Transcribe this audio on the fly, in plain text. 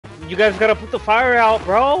You guys gotta put the fire out,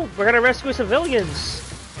 bro. We're gonna rescue civilians.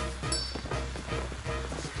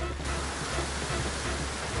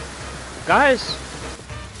 Guys.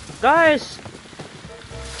 Guys.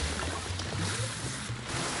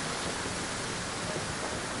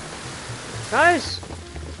 Guys.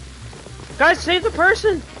 Guys, save the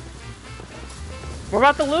person. We're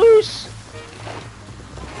about to lose.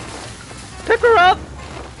 Pick her up.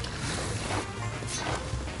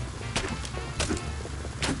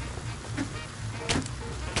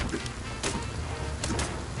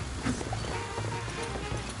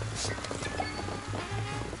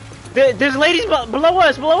 There's ladies below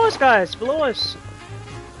us, guys, below us.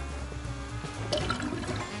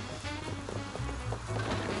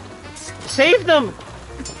 Save them!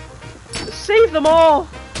 Save them all!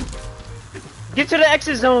 Get to the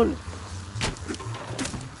exit zone.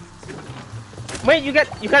 Wait, you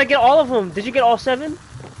gotta get all of them. Did you get all 7?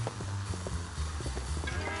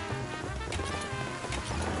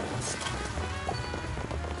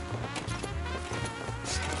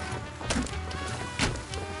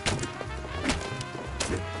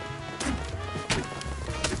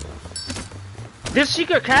 There's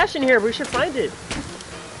secret cache in here. We should find it.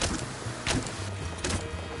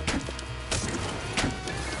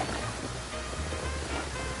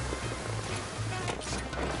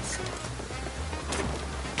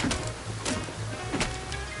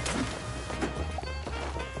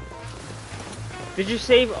 Did you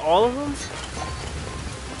save all of them?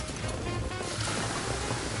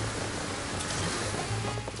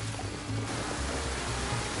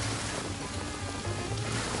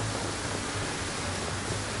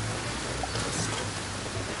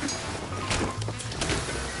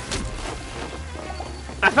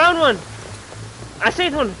 I found one! I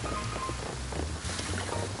saved one!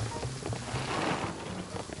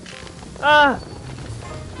 Ah!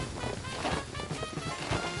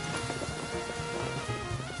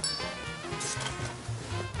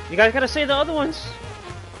 You guys gotta save the other ones!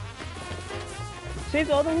 Save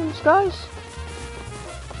the other ones, guys!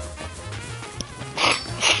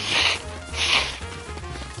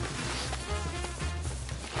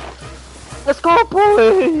 Let's go,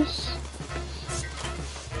 boys!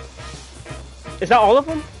 Is that all of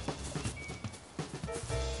them?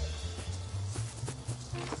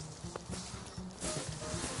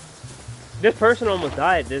 This person almost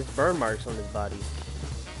died. There's burn marks on his body.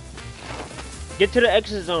 Get to the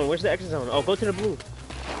exit zone. Where's the exit zone? Oh, go to the blue.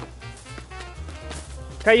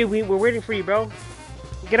 Caillou, we're waiting for you, bro.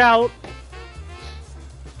 Get out.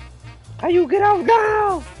 Caillou, get out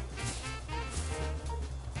now!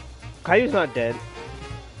 Caillou's not dead.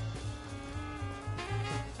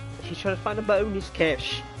 He's trying to find a bonus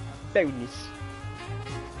cache. Bonus.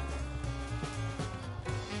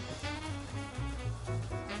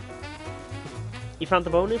 You found the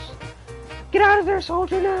bonus? Get out of there,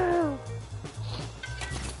 soldier, now!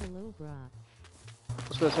 Hello, bro.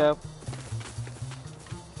 Let's go, Sal.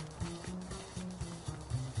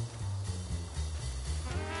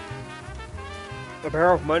 A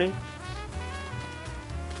barrel of money?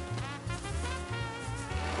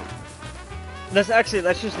 Let's exit,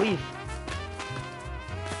 let's just leave.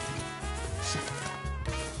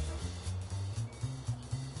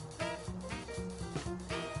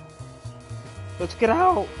 Let's get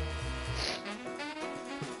out.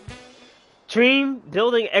 Dream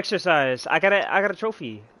building exercise. I got a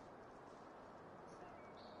trophy.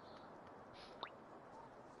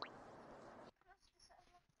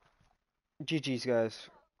 GG's, guys.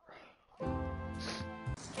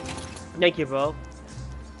 Thank you, bro.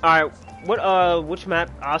 Alright, which map?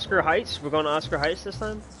 Oscar Heights? We're going to Oscar Heights this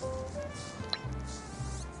time?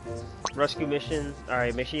 Rescue mission.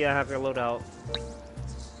 Alright, make sure you have your loadout.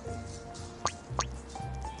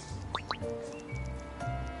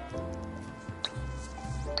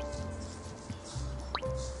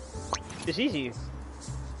 It's easy.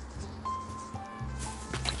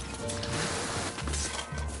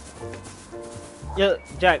 Yeah,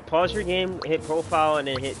 Jack, pause your game, hit profile, and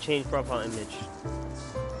then hit change profile image.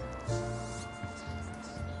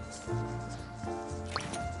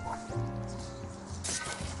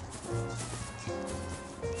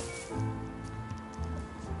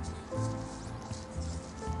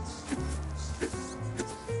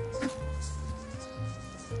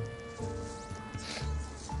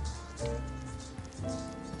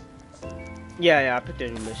 Yeah, I picked a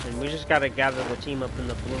new mission. We just gotta gather the team up in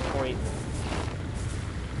the blue point.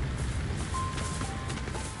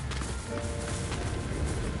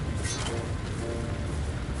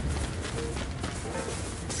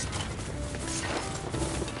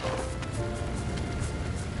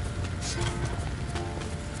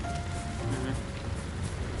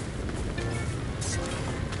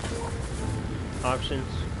 Options.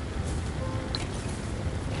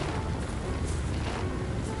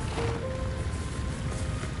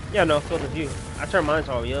 Yeah, no, field of view. I turned mine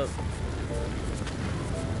all the way up.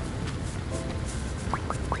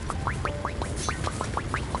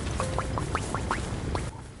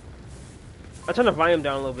 I turned the volume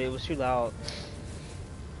down a little bit. It was too loud.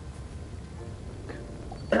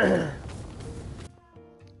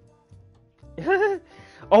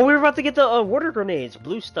 Oh, we were about to get the water grenades.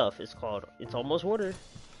 Blue stuff, it's called. It's almost water.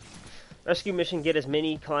 Rescue mission, get as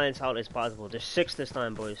many clients out as possible. There's 6 this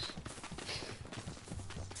time, boys.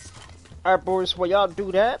 Alright, boys, while y'all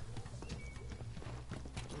do that.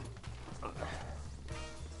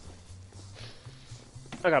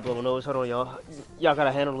 I got blow my nose. Hold on, y'all. Y'all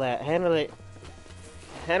gotta handle that. Handle it.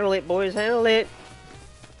 Handle it, boys. Handle it.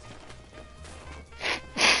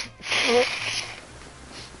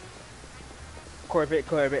 Corvette,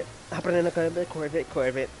 Corvette. Hopping in the Corvette, Corvette,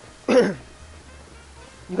 Corvette. You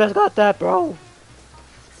guys got that, bro.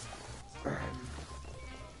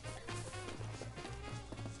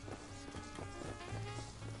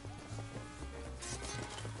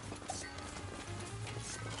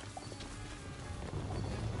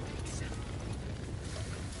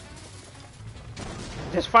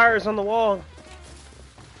 There's fires on the wall.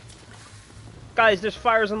 Guys, there's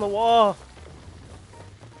fires on the wall.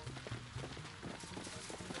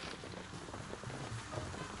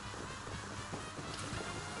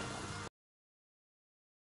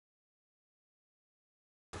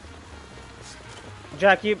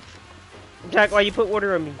 Jack, why you put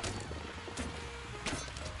water on me?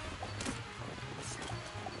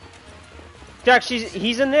 Jack,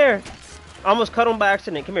 he's in there. I almost cut him by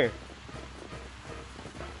accident. Come here.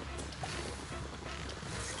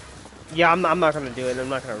 Yeah, I'm not gonna do it. I'm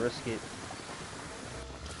not gonna risk it.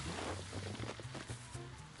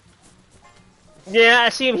 Yeah, I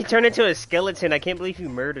see him. He turned into a skeleton. I can't believe you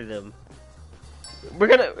murdered him. We're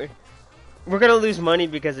gonna lose money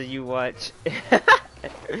because of you. Watch.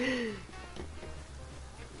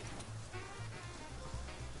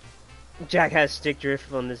 Jack has stick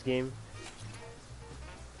drift on this game.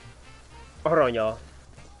 Hold on, y'all.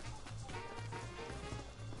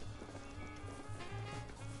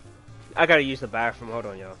 I gotta use the bathroom. Hold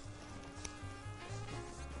on, y'all.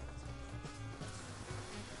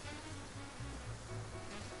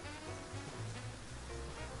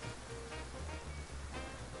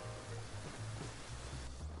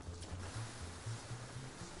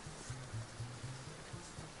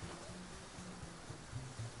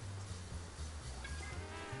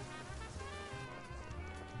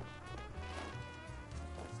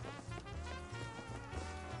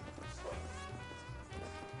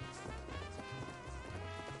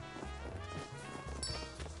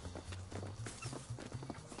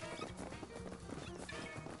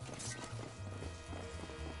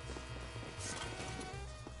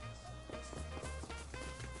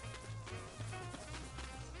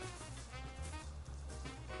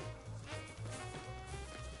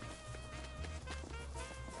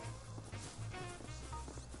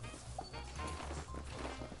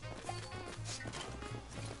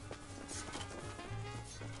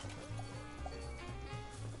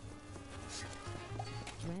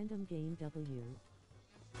 Random game W.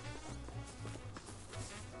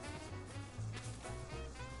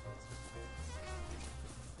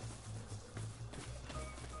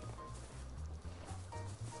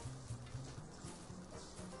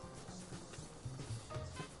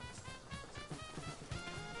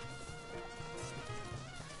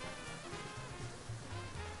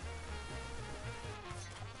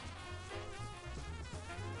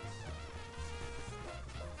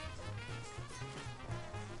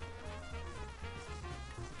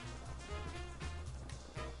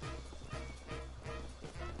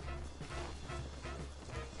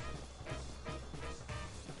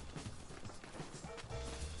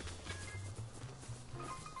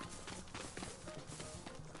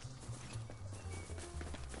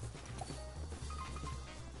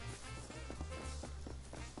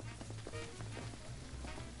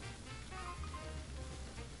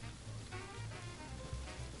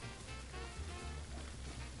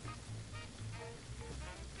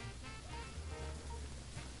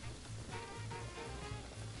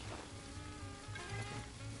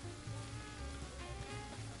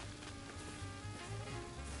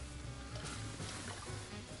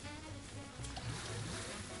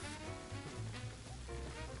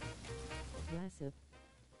 Aggressive.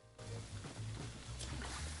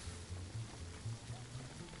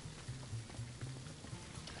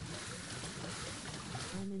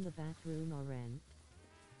 I'm in the bathroom, Oren.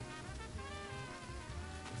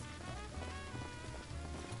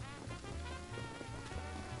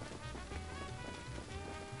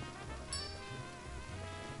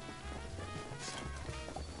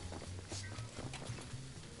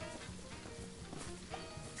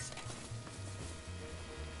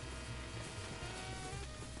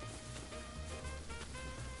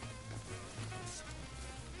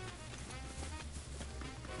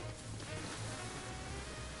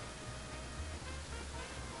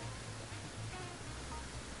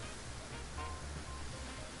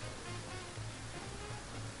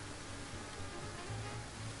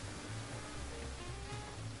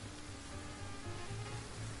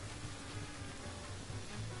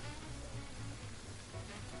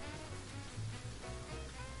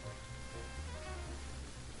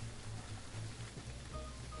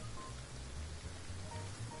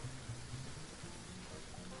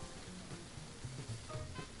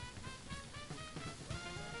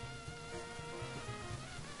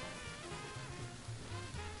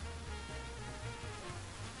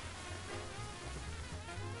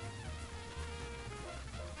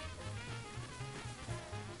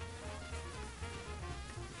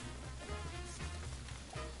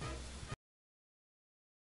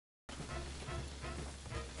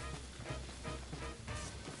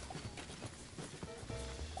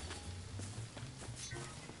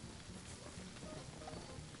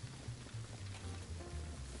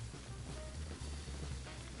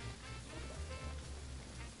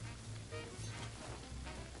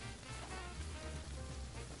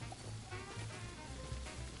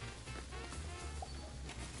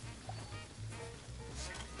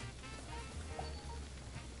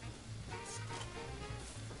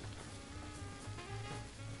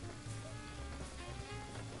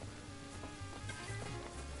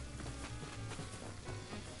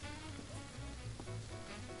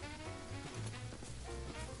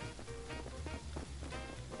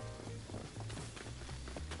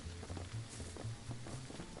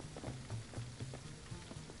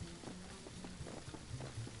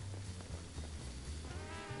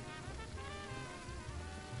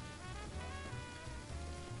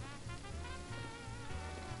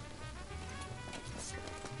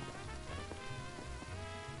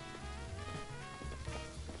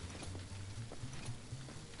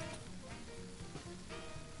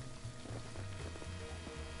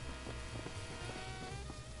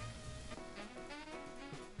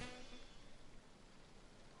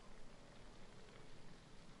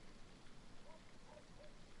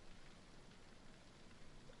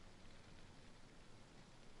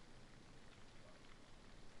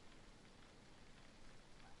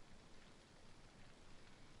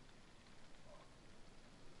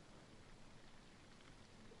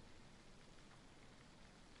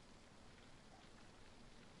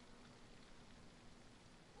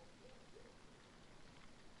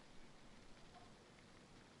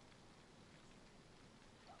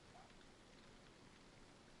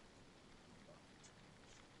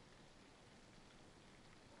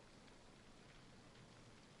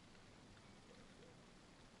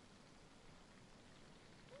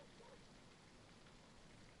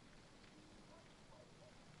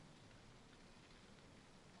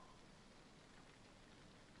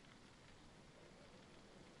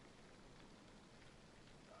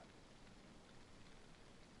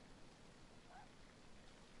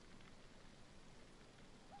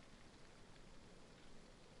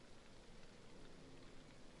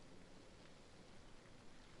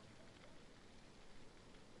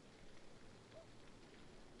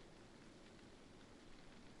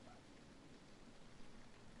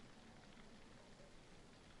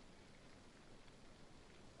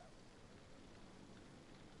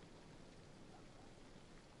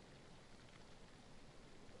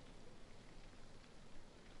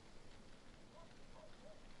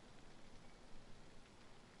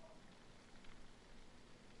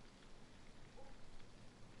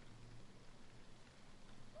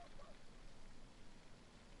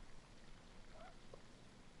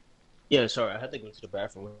 Yeah, sorry, I had to go to the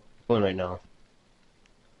bathroom. Going right now.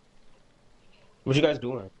 What you guys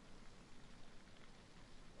doing?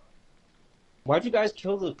 Why'd you guys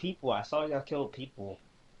kill the people? I saw y'all kill people.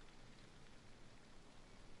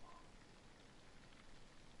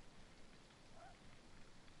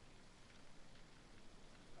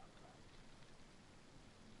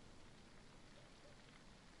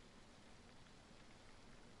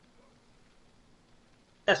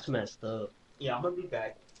 That's messed up. Yeah, I'm gonna be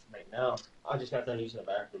back right now. I just got done using the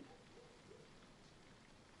bathroom.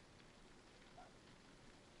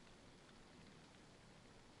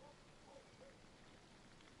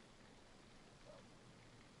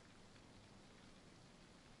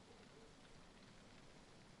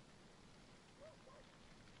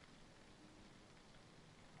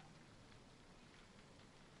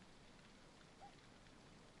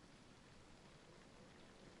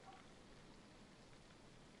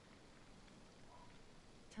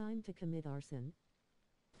 Time to commit arson.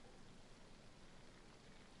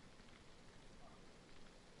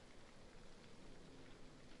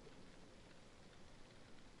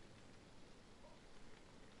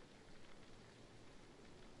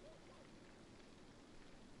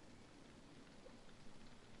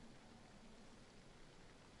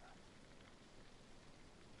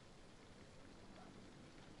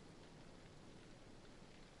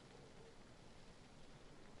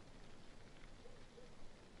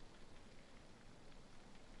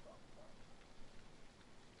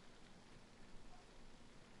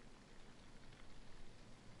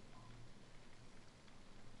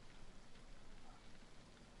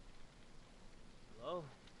 Hello?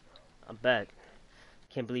 I'm back.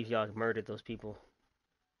 Can't believe y'all murdered those people.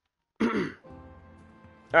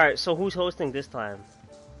 Alright, so who's hosting this time?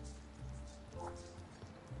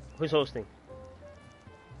 Who's hosting?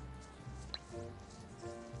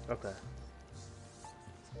 Okay.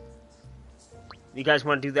 You guys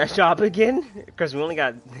want to do that job again? Because we only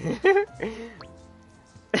got...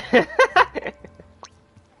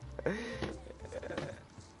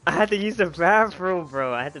 I had to use the bathroom,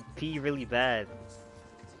 bro. I had to pee really bad.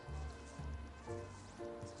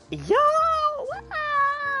 Yo!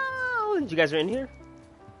 Wow! You guys are in here?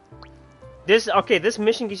 This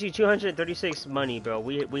mission gives you 236 money, bro.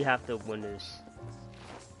 We have to win this.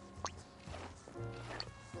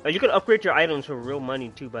 Oh, you can upgrade your items for real money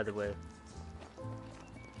too, by the way.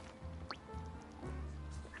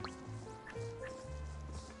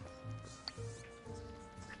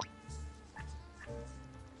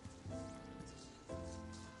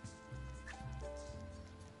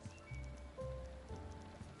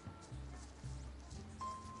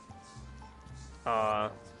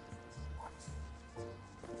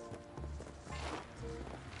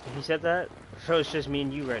 He said that? So it's just me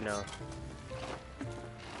and you right now.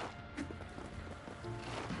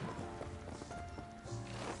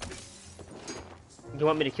 You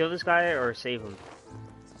want me to kill this guy or save him?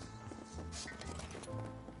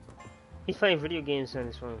 He's playing video games on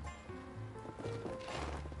his phone.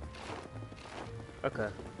 Okay.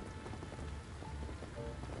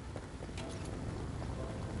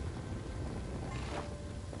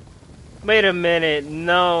 Wait a minute.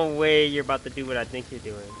 No way you're about to do what I think you're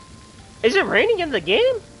doing. Is it raining in the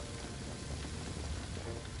game?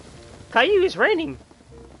 Caillou, is raining.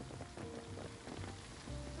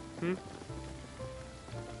 Hmm?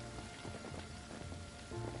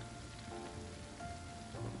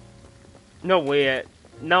 No way.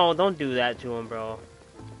 No, don't do that to him, bro.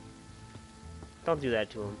 Don't do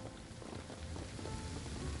that to him.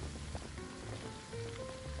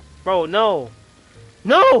 Bro, no.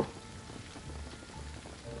 No!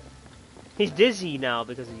 He's dizzy now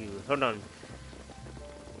because of you. Hold on.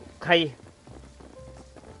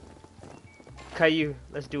 Caillou,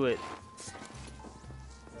 let's do it.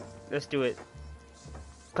 Let's do it.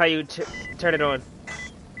 Caillou, turn it on.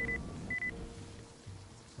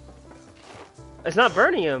 It's not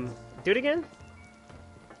burning him. Do it again.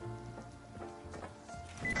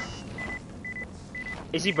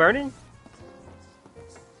 Is he burning?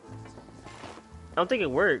 I don't think it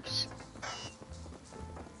works.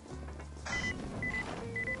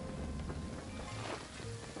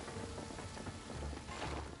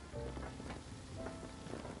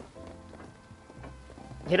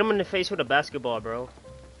 Hit him in the face with a basketball, bro.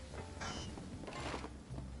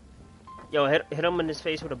 Yo, hit him in his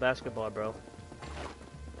face with a basketball, bro.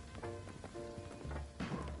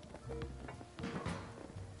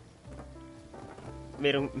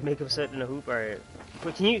 Make him sit in a hoop. Alright.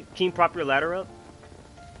 Wait, can you prop your ladder up?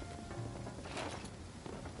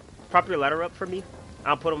 Prop your ladder up for me.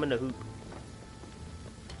 I'll put him in the hoop.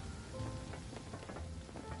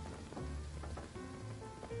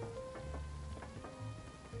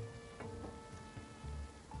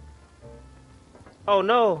 Oh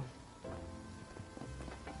no!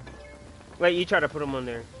 Wait, you try to put him on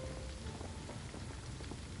there.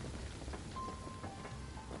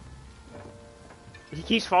 He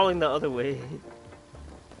keeps falling the other way.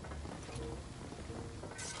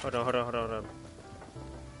 Hold on, hold on, hold on, hold on.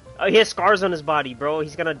 Oh, he has scars on his body, bro.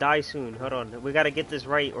 He's gonna die soon. Hold on. We gotta get this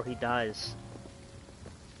right or he dies.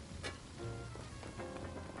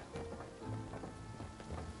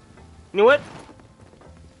 You know what?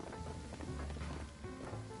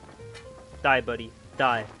 Die, buddy.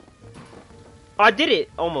 Die. Oh, I did it!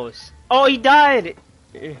 Almost. Oh, he died!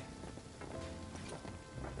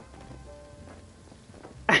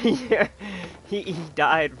 Yeah, he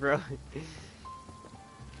died, bro.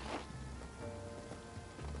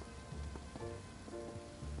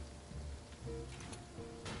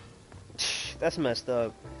 That's messed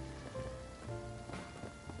up.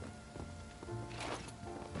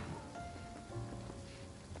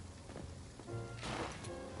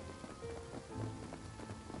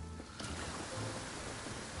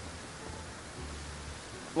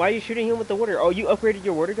 Why are you shooting him with the water? Oh, you upgraded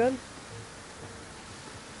your water gun?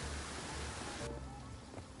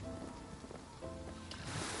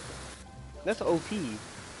 That's OP.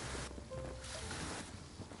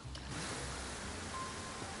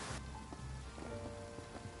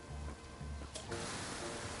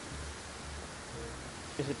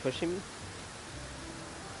 Is it pushing me?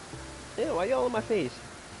 Yeah, why y'all in my face?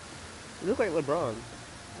 You look like LeBron.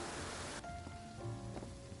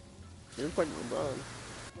 You look like LeBron.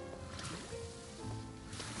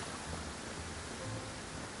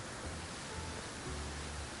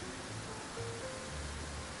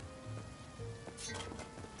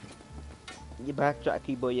 You back,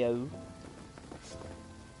 Jackie boy, yo.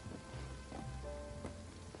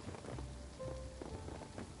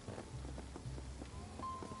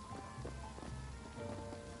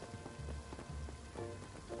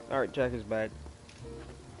 Alright, Jack is back.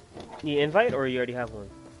 You invite or you already have one?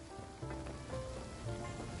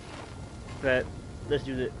 Bet. Let's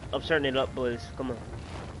do it. I'm starting it up, boys. Come on.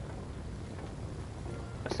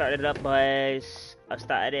 I started it up, boys. I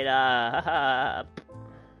started it up.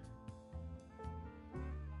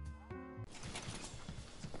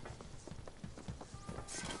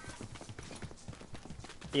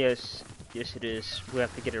 Yes. Yes, it is. We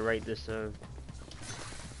have to get it right this time.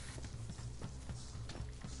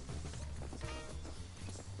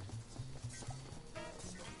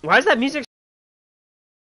 Why is that music?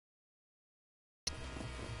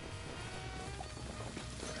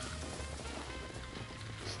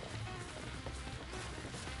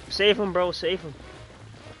 Save him, bro. Save him.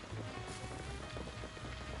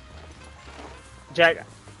 Jack.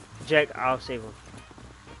 Jack, I'll save him.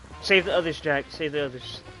 Save the others, Jack. Save the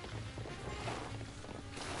others.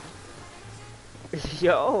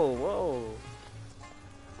 Yo, whoa.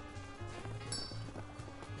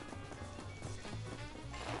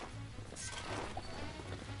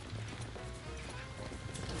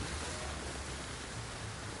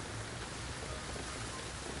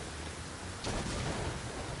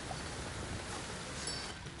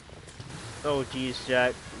 Oh geez,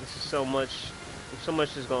 Jack. This is so much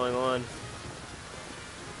is going on.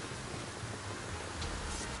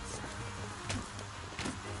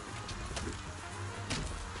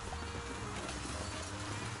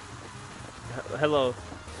 Hello.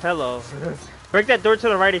 Hello. Break that door to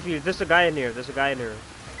the right if you... There's a guy in here. There's a guy in here.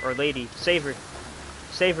 Or lady. Save her.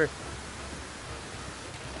 Save her.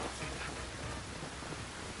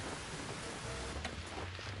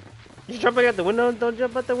 You jumping out the window? Don't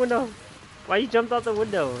jump out the window. Why you jumped out the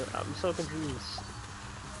window? I'm so confused.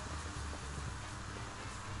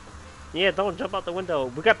 Yeah, don't jump out the window.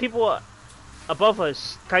 We got people above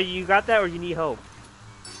us. Kai, you got that or you need help?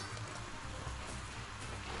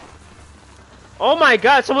 Oh my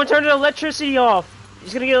god, someone turned the electricity off.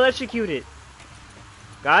 He's gonna get electrocuted.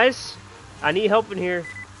 Guys, I need help in here.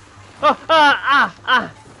 Oh,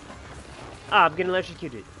 I'm getting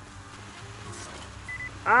electrocuted.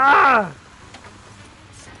 Ah!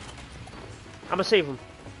 I'm gonna save him.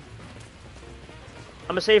 I'm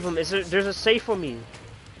gonna save him. There's a safe for me.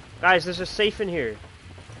 Guys, there's a safe in here.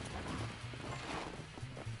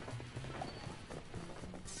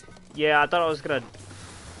 Yeah, I thought I was gonna...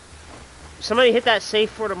 Somebody hit that safe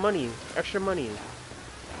for the money. Extra money.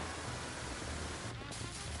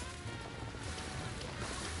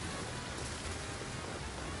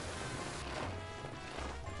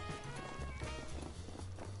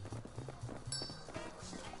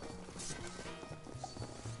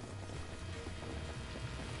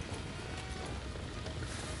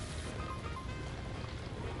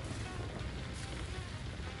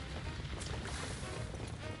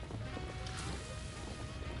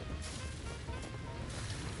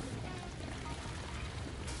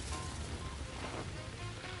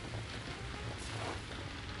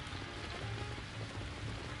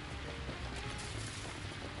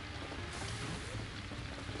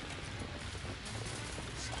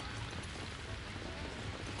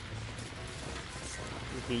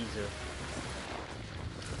 pizza.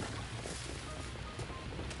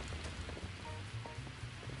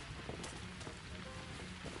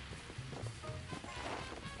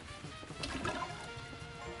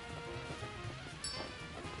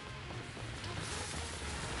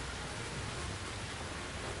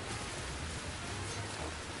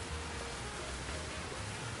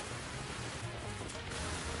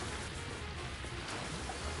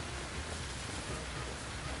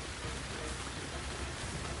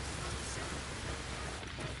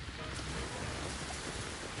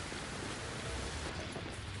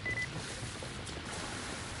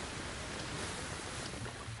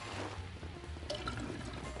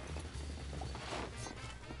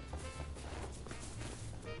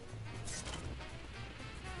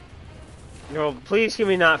 Yo, please can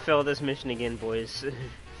we not fail this mission again, boys?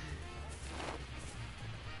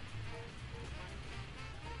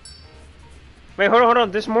 Wait, hold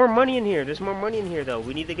on. There's more money in here. There's more money in here, though.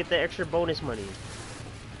 We need to get the extra bonus money.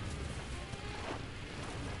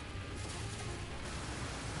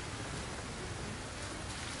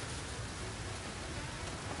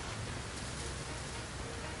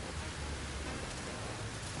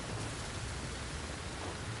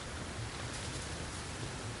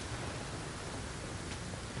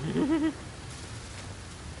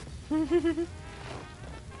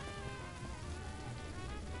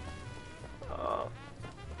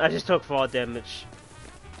 I just took fall damage.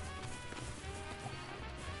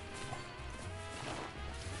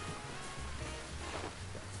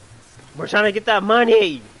 We're trying to get that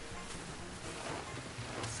money!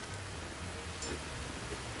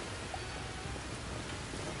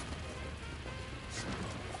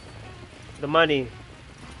 The money.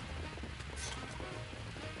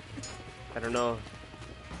 I don't know.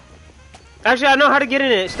 Actually, I know how to get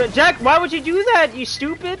in it. Jack, why would you do that, you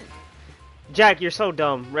stupid? Jack, you're so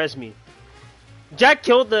dumb. Res me. Jack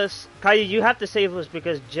killed us. Caillou, you have to save us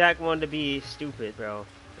because Jack wanted to be stupid, bro.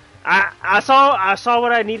 I saw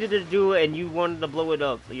what I needed to do and you wanted to blow it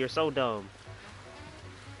up. You're so dumb.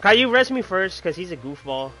 Caillou, res me first because he's a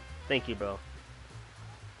goofball. Thank you, bro.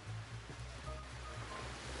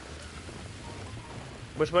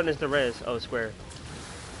 Which button is the res? Oh, square.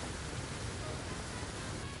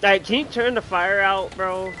 Alright, can you turn the fire out,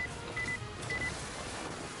 bro?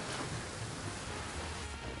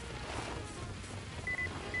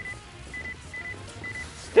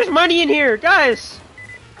 There's money in here, guys!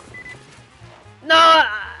 No!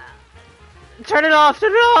 Turn it off,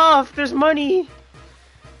 turn it off! There's money!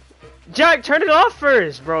 Jack, turn it off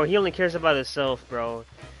first! Bro, he only cares about himself, bro.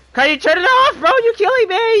 Caillou, turn it off, bro! You're killing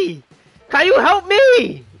me! Caillou, help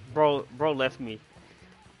me! Bro left me.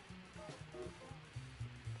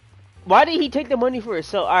 Why did he take the money for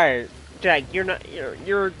himself? Alright, Jack,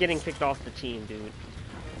 you're getting kicked off the team, dude.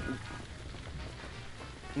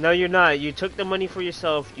 No, you're not. You took the money for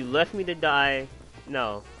yourself. You left me to die.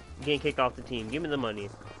 No. You're getting kicked off the team. Give me the money.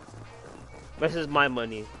 This is my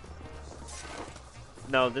money.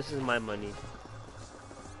 No, this is my money.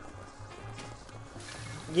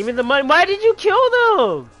 Give me the money. Why did you kill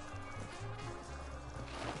them?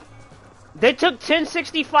 They took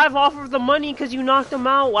 1065 off of the money because you knocked them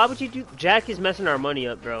out. Why would you do... Jack is messing our money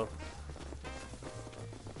up, bro.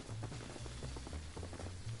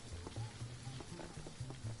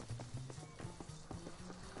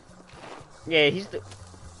 Yeah, he's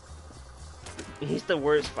the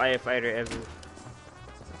worst firefighter ever.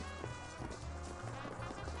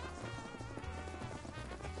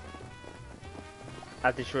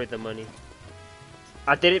 I destroyed the money.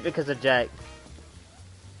 I did it because of Jack.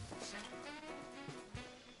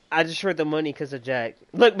 I destroyed the money because of Jack.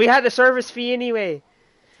 Look, we had the service fee anyway.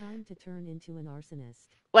 Time to turn into an arsonist.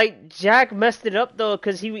 Like, Jack messed it up though,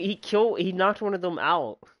 because he knocked one of them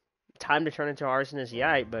out. Time to turn into an arsonist. Yeah,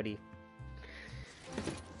 alright, buddy.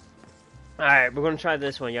 Alright, we're gonna try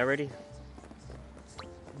this one. Y'all ready?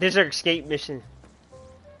 This is our escape mission.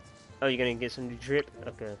 Oh, you're gonna get some new drip?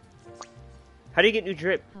 Okay. How do you get new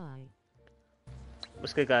drip? Hi.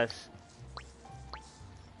 What's good, guys?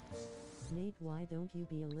 Nate, why don't you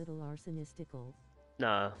be a little arsonistical?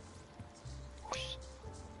 Nah.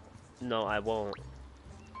 No, I won't.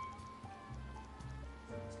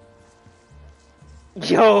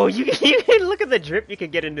 Yo, you can look at the drip you can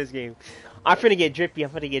get in this game. I'm finna get drippy. I'm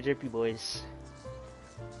finna get drippy, boys.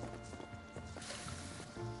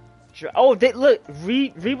 Oh, look.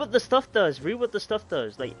 Read what the stuff does. Read what the stuff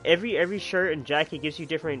does. Like every shirt and jacket gives you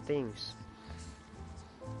different things.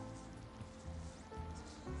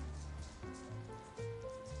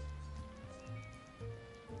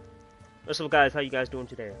 What's up, guys? How you guys doing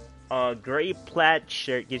today? Gray plaid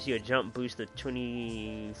shirt gives you a jump boost of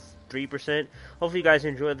 23%. Hopefully you guys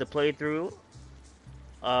enjoyed the playthrough.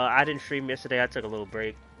 I didn't stream yesterday. I took a little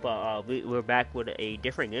break, but we're back with a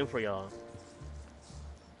different game for y'all.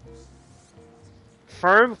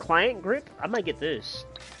 Firm client grip? I might get this.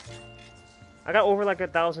 I got over like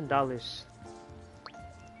 $1,000.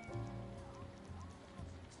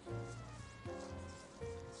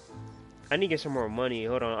 I need to get some more money.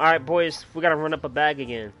 Hold on. Alright, boys. We gotta run up a bag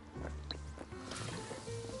again.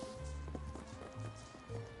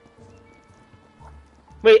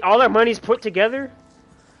 Wait, all our money's put together?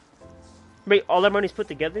 Wait, all our money's put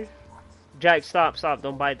together? Jack, stop.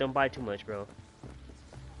 Don't buy too much, bro.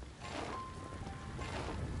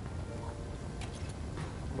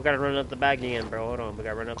 We gotta run up the bag again, bro. Hold on. We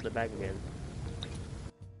gotta run up the bag again.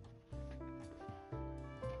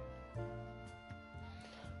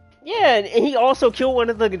 Yeah, and he also killed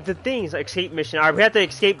one of the things, escape mission. Alright, we have to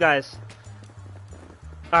escape, guys.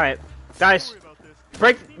 Alright, guys.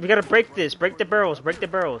 We gotta break this. Break the barrels. We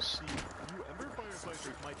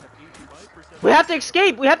have to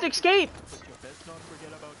escape.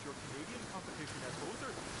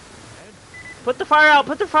 Put the fire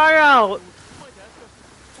out.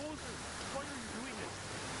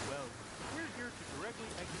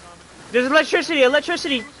 There's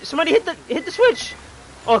electricity. Somebody hit the switch.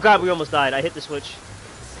 Oh god, we almost died. I hit the switch.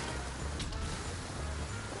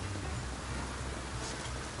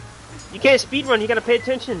 You can't speedrun, you gotta pay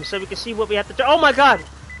attention so we can see what we have to do. Oh my god!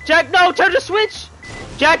 Jack, no! Turn the switch!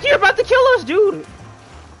 Jack, you're about to kill us, dude!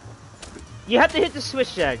 You have to hit the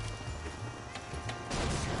switch, Jack.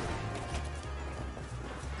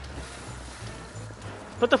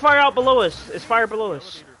 Put the fire out below us. It's fire below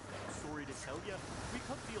us.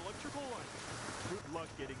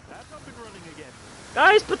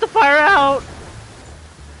 Guys, put the fire out!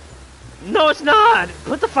 No, it's not!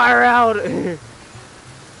 Put the fire out!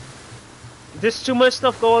 There's too much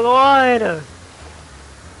stuff going on!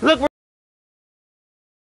 Look, we're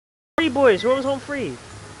free, boys. We're almost home free.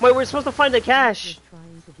 Wait, we're supposed to find the cash.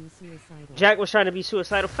 Jack was trying to be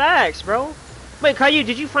suicidal. Facts, bro. Wait, Caillou,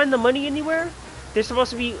 did you find the money anywhere? There's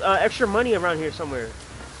supposed to be extra money around here somewhere.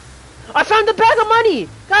 I found the bag of money!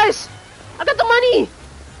 Guys! I got the money!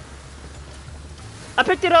 I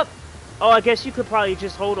picked it up. Oh, I guess you could probably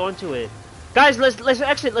just hold on to it. Guys, let's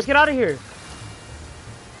exit. Let's get out of here.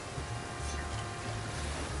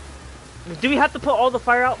 Do we have to put all the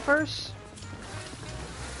fire out first?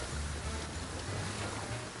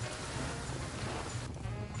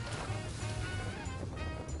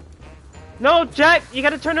 No, Jack, you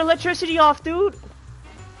gotta turn the electricity off, dude.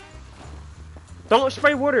 Don't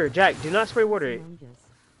spray water, Jack. Do not spray water.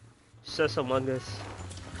 Sus Among Us.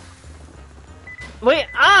 Wait,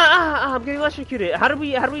 I'm getting electrocuted. How do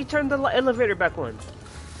we turn the elevator back on?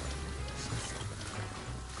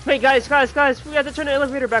 Wait, guys, we have to turn the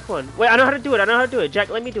elevator back on. Wait, I know how to do it. Jack,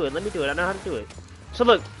 let me do it. I know how to do it. So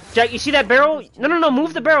look, Jack, you see that barrel? No,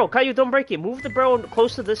 move the barrel. Caillou, don't break it. Move the barrel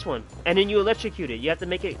close to this one, and then you electrocute it. You have to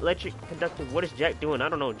make it electric conductive. What is Jack doing? I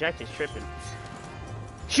don't know. Jack is tripping.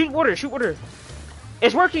 Shoot water.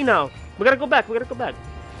 It's working now. We gotta go back.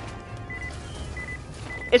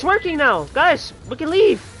 It's working now, guys. We can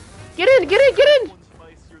leave. Get in.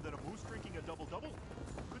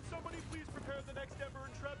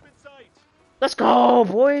 Let's go,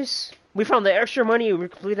 boys. We found the extra money. We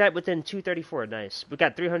completed that within 2:34. Nice. We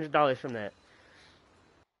got $300 from that.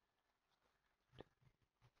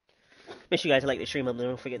 Make sure you guys like the stream up.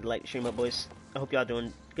 Don't forget to like the stream up, boys. I hope y'all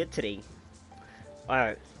doing good today. All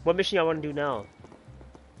right. What mission y'all want to do now?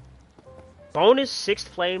 Bonus 6th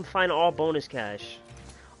flame. Find all bonus cash.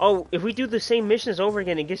 Oh, if we do the same missions over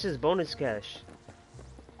again, it gets us bonus cash.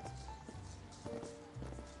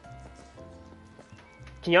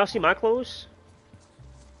 Can y'all see my clothes?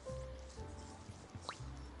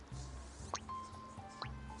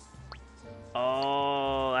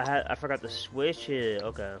 Oh, I forgot to switch it.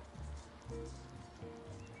 Okay.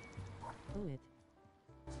 Poet.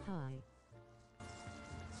 Hi.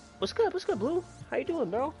 What's good, Blue? How you doing,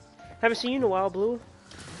 bro? Haven't seen you in a while, Blue.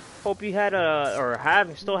 Hope you had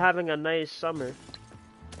still having a nice summer.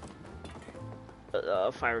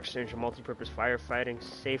 Fire extinguisher, multi-purpose firefighting,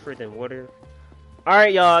 safer than water.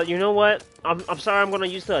 Alright, y'all, you know what? I'm sorry, I'm gonna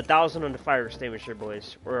use the 1,000 on the fire extinguisher,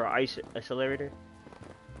 boys. Or ice accelerator.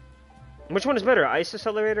 Which one is better, ice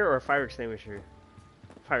accelerator or fire extinguisher?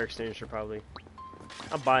 Fire extinguisher, probably.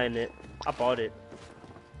 I'm buying it. I bought it.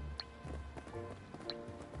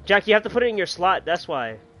 Jack, you have to put it in your slot, that's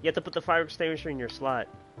why. You have to put the fire extinguisher in your slot.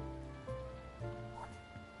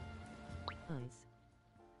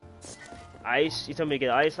 Ice? You told me to get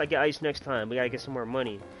ice? I get ice next time. We gotta get some more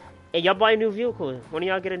money. Hey, y'all buy a new vehicle. When do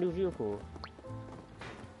y'all get a new vehicle?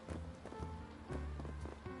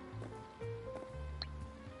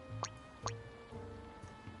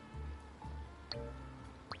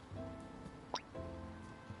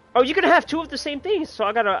 Oh, you can have two of the same things. So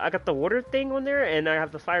I got the water thing on there, and I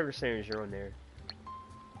have the fire extinguisher on there.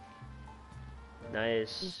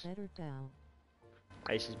 Nice. Is better, pal.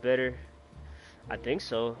 Ice is better. I think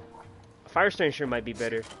so. Fire extinguisher might be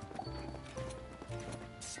better.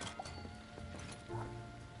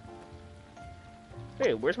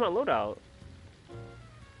 Hey, where's my loadout?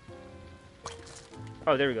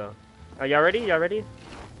 Oh, there we go. Are y'all ready? Y'all ready?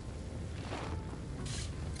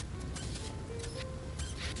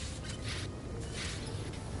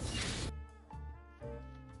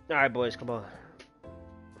 Alright, boys, come on.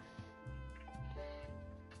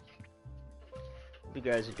 You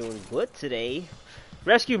guys are doing good today.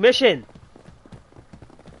 Rescue mission!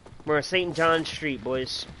 We're on St. John Street,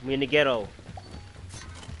 boys. We in the ghetto.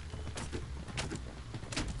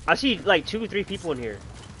 I see like 2 or 3 people in here.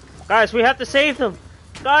 Guys, we have to save them.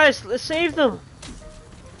 Guys, let's save them.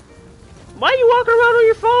 Why are you walking around on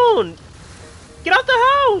your phone? Get out the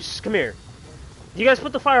house! Come here. You guys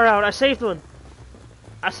put the fire out. I saved one.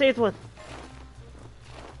 I saved one.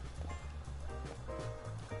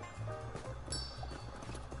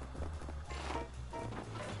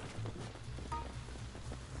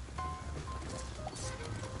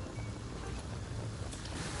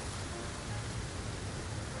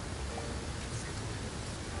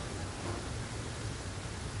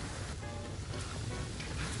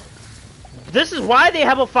 This is why they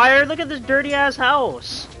have a fire. Look at this dirty ass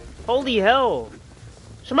house. Holy hell.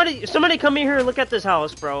 Somebody come in here and look at this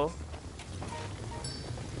house, bro.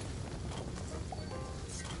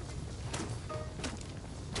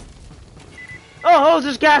 Oh,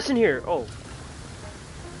 there's gas in here. Oh.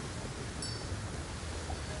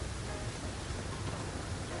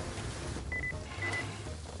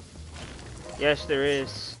 Yes, there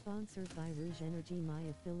is. Sponsored by Rouge Energy, my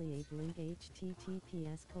affiliate link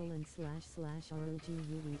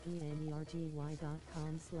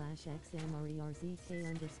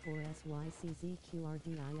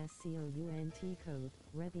code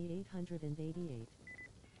REBI 888.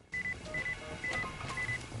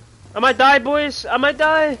 I might die, boys. I might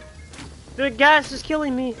die. The gas is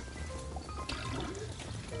killing me.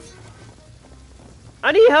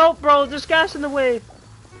 I need help, bro. There's gas in the way.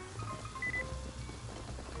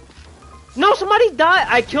 No, somebody died.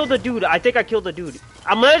 I killed the dude. I think I killed the dude.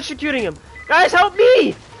 I'm electrocuting him. Guys, help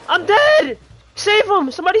me! I'm dead! Save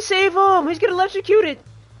him! Somebody save him! He's getting electrocuted.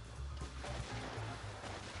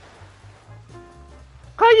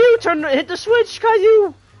 Caillou, hit the switch,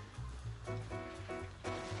 Caillou!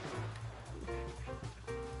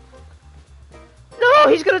 No,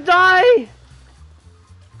 he's gonna die!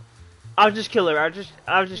 I'll just kill her.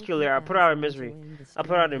 I'll just kill her. I'll put her out of misery. I'll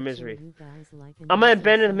put her out of misery. I'm gonna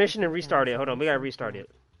abandon the mission and restart it. Hold on, we gotta restart it.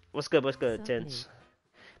 What's good? What's good? Tense.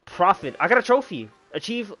 Profit. I got a trophy.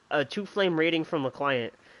 Achieve a 2-flame rating from the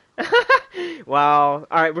client. Wow.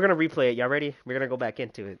 Alright, we're gonna replay it. Y'all ready? We're gonna go back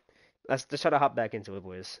into it. Let's try to hop back into it,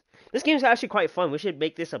 boys. This game's actually quite fun. We should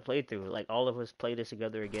make this a playthrough. Like, all of us play this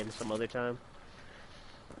together again some other time.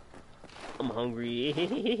 I'm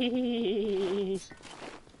hungry.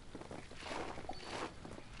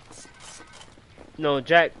 No,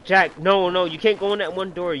 Jack, no, you can't go in that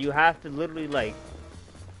one door. You have to literally, like,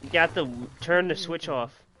 you have to turn the switch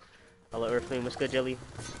off. Hello, Earthling, what's good, Jelly?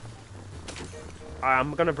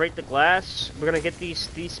 I'm gonna break the glass. We're gonna get these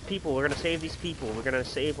people. We're gonna save these people. We're gonna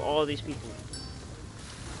save all these people.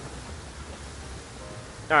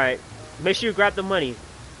 Alright, make sure you grab the money.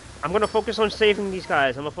 I'm gonna focus on saving these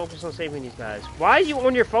guys. Why are you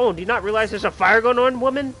on your phone? Do you not realize there's a fire going on,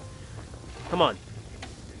 woman? Come on.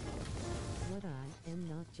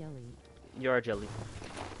 Jelly. You are Jelly.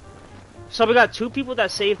 So we got 2 people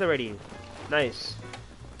that saved already. Nice.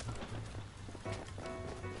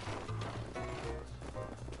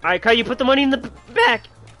 Alright, Kai, you put the money in the back.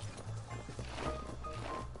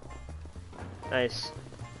 Nice.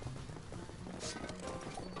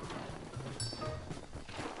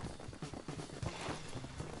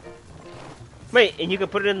 Wait, and you can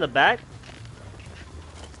put it in the back?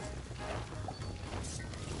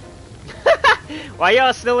 Why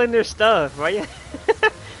y'all stealing their stuff? Why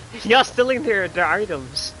y'all stealing their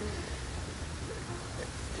items?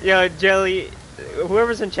 Yo, Jelly,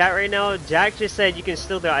 whoever's in chat right now, Jack just said you can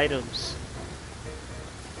steal their items.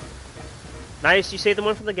 Nice, you saved the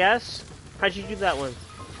one from the gas? How'd you do that one?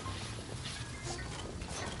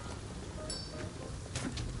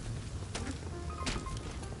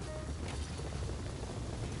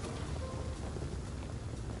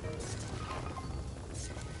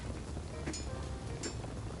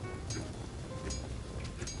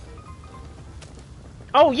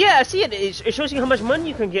 Oh yeah, I see it. It shows you how much money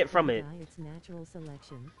you can get from it. Its natural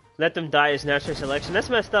selection. Let them die as natural selection. That's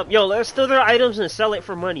messed up. Yo, let's steal their items and sell it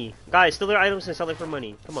for money. Guys, steal their items and sell it for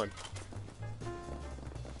money. Come on.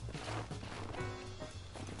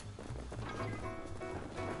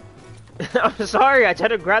 I'm sorry, I tried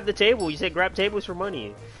to grab the table. You said grab tables for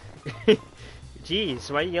money.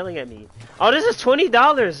 Jeez, why are you yelling at me? Oh, this is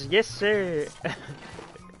 $20. Yes, sir.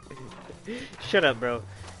 Shut up, bro.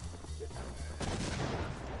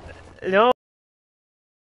 No.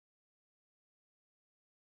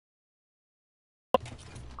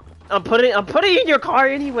 I'm putting it in your car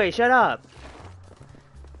anyway. Shut up.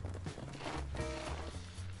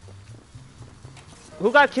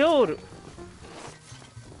 Who got killed?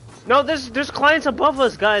 No, there's clients above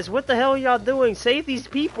us, guys. What the hell are y'all doing? Save these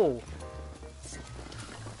people.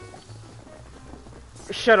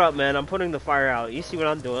 Shut up, man. I'm putting the fire out. You see what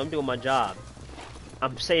I'm doing? I'm doing my job.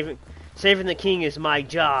 I'm saving the king is my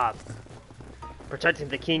job. Protecting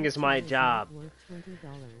the king is my job.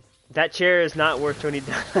 That chair is not worth $20.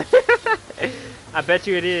 I bet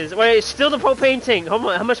you it is. Wait, steal the propane tank. How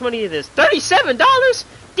much money is this? $37?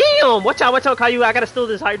 Damn! Watch out, Caillou. I gotta steal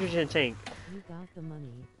this hydrogen tank. You got the money.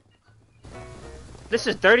 This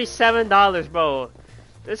is $37, bro.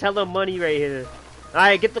 There's hella money right here.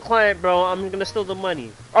 Alright, get the client, bro. I'm gonna steal the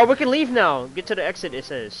money. Oh, we can leave now. Get to the exit, it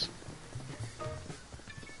says.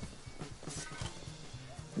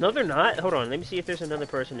 No, they're not. Hold on. Let me see if there's another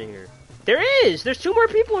person in here. There is! There's 2 more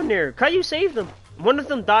people in there. Caillou saved them. One of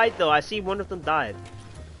them died, though. I see one of them died.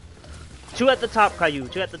 2 at the top, Caillou.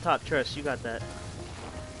 2 at the top. Trust, you got that.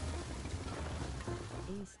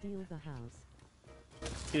 A steal the house.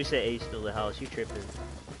 You said A steal the house. You tripping.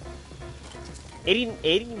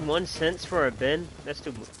 81 cents for a bin? That's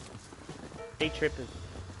too much. They tripping.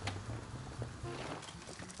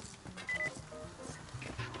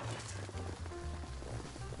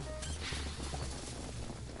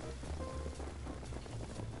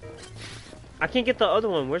 I can't get the other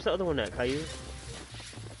one. Where's the other one at, Caillou?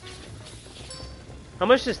 How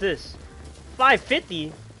much is this?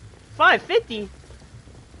 $5.50? $5.50?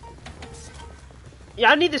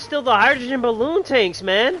 Yeah, I need to steal the hydrogen balloon tanks,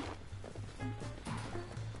 man.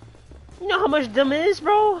 You know how much them is,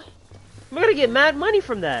 bro? We're gonna get mad money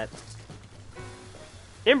from that.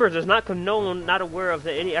 Embr does not condone, not aware of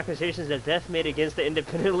any accusations of death made against the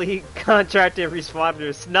independently contracted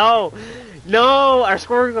responders. No! No! Our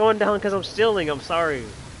score is going down because I'm stealing. I'm sorry.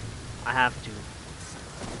 I have to.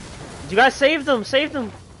 You guys save them! Save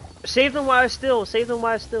them! Save them while I steal! Save them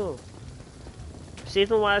while I steal! Save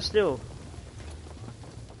them while I steal!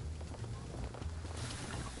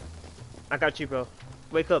 I got you, bro.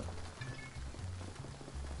 Wake up.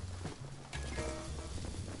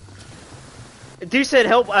 Dude said,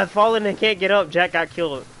 help, I've fallen and can't get up. Jack got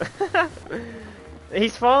killed.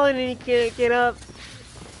 He's fallen and he can't get up.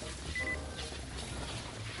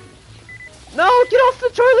 No, get off the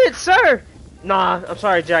toilet, sir! Nah, I'm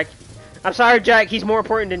sorry, Jack. I'm sorry, Jack. He's more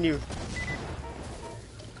important than you.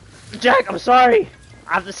 Jack, I'm sorry.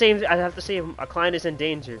 I have to save him. A client is in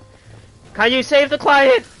danger. Caillou, save the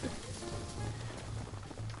client!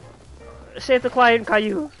 Save the client,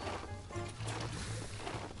 Caillou.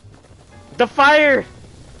 The fire!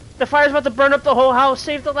 The fire's about to burn up the whole house.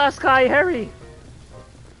 Save the last guy, hurry!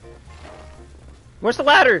 Where's the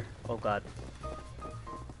ladder? Oh god.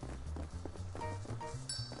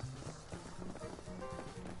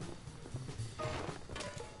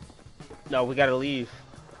 No, we gotta leave.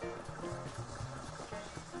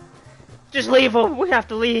 Just leave him! We have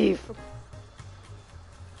to leave!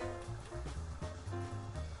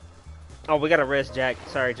 Oh, we gotta rest, Jack.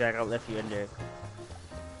 Sorry, Jack, I left you in there.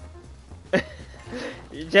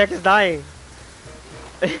 Jack is dying.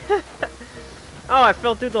 Oh, I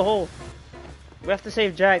fell through the hole. We have to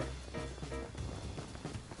save Jack.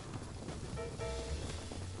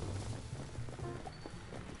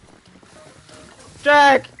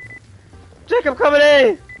 Jack! Jack, I'm coming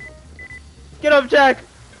in! Get up, Jack!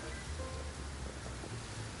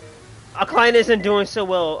 Our client isn't doing so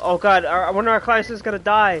well. Oh god, one of our clients is gonna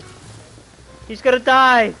die. He's gonna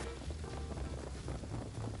die!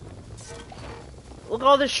 Look at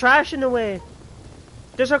all this trash in the way.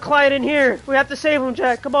 There's our client in here. We have to save him,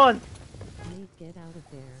 Jack. Come on. Get out of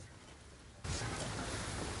there.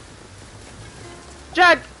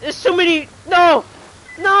 Jack, there's too many. No!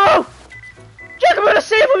 No! Jack, I'm gonna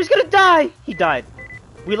save him. He's gonna die. He died.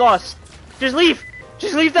 We lost. Just leave.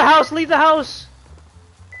 Just leave the house. Leave the house.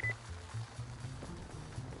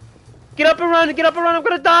 Get up and run. Get up and run. I'm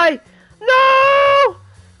gonna die. No!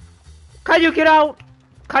 Caillou, get out.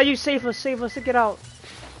 Caillou, save us, and get out.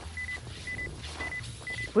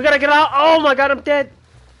 We gotta get out. Oh my god, I'm dead.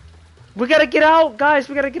 We gotta get out, guys.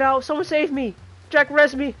 We gotta get out. Someone save me. Jack,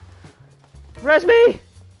 res me. Res me.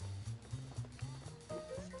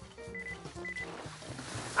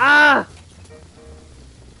 Ah!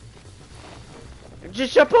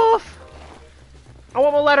 Just jump off. I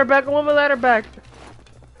want my ladder back. I want my ladder back.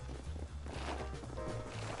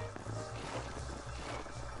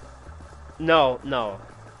 No, no.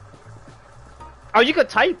 Oh, you could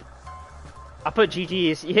type. I put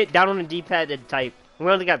GG's. You hit down on the D-pad and type. We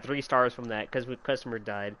only got 3 stars from that because the customer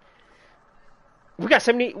died. We got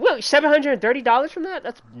 $730 from that?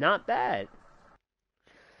 That's not bad.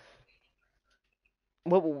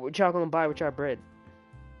 What y'all gonna buy with y'all bread?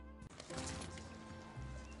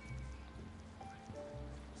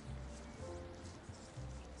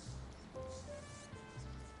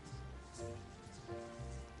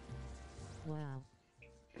 Wow.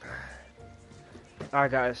 Alright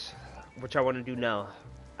guys, what y'all want to do now?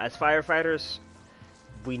 As firefighters,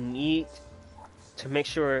 we need to make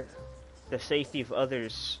sure the safety of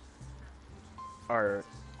others are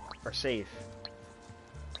safe.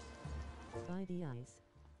 By the ice.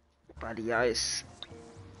 By the ice.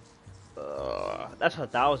 That's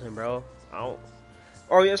 1,000, bro. I don't.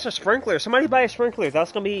 Oh, yeah, it's a sprinkler. Somebody buy a sprinkler.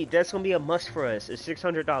 That's gonna be a must for us. It's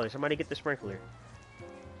 $600. Somebody get the sprinkler.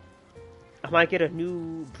 I might get a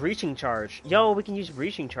new breaching charge. Yo, we can use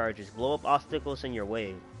breaching charges. Blow up obstacles in your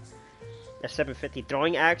way. That's $750.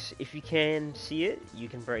 Throwing axe. If you can see it, you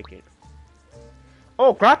can break it.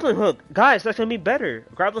 Oh, grappling hook, guys. That's gonna be better.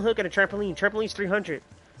 Grappling hook and a trampoline. Trampoline's $300.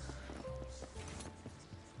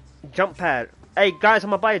 Jump pad. Hey guys, I'm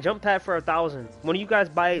gonna buy a jump pad for 1,000. When do you guys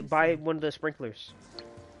buy one of the sprinklers?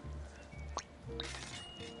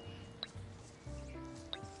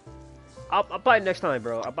 I'll buy it next time,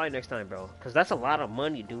 bro. I'll buy it next time, bro. Cause that's a lot of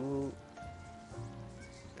money, dude.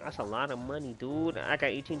 That's a lot of money, dude. I got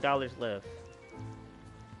 $18 left.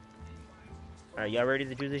 Alright, y'all ready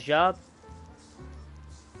to do this job?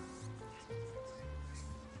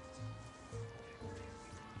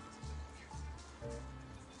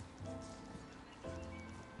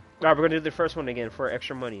 Alright, we're gonna do the first one again for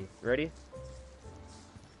extra money. Ready?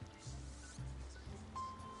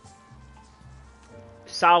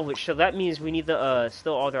 Salvage. So that means we need to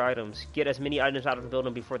steal all their items. Get as many items out of the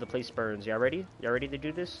building before the place burns. Y'all ready? Y'all ready to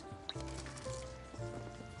do this?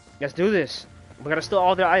 Let's do this. We gotta steal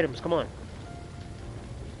all their items. Come on.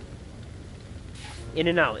 In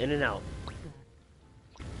and out. In and out.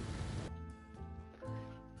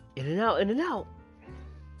 In and out. In and out.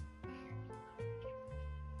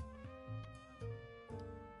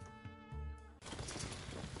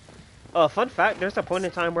 Fun fact, there's a point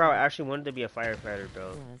in time where I actually wanted to be a firefighter,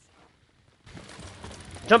 bro.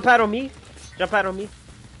 Jump pad on me. Jump pad on me.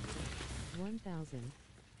 1,000.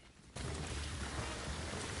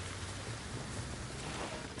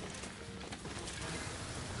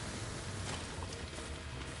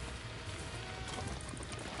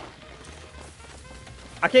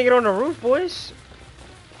 I can't get on the roof, boys.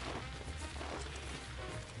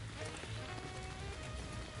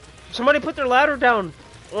 Somebody put their ladder down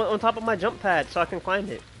on top of my jump pad so I can climb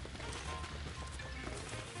it.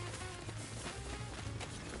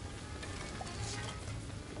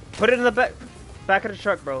 Put it in the back of the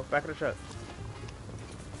truck, bro. Back of the truck.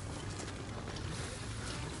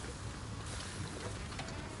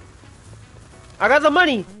 I got the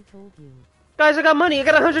money. I told you. Guys, I got money. I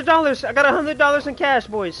got $100. I got $100 in cash,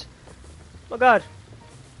 boys. Oh God.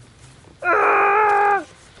 Ah!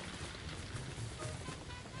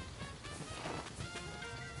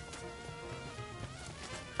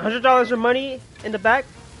 $100 of money in the back.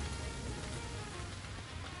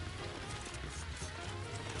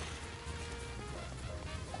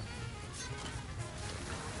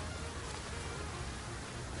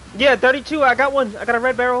 Yeah, 32. I got one. I got a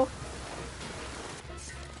red barrel.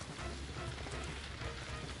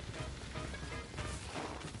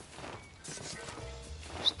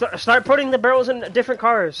 Start putting the barrels in different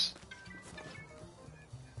cars.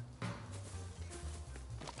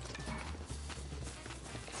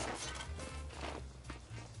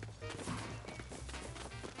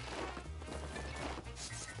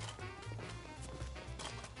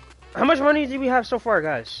 How much money do we have so far,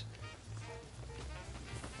 guys?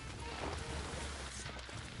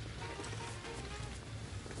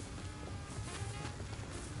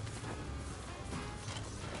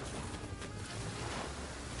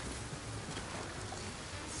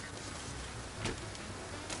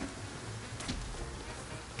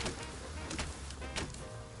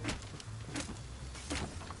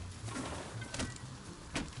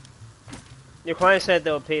 Your client said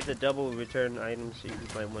they'll pay the double return items so you can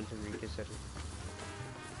find one to reconsider.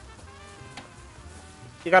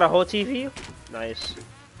 You got a whole TV? Nice.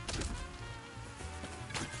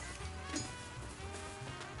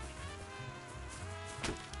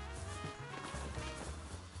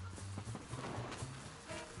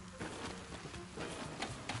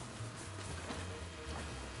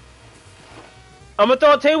 I'm gonna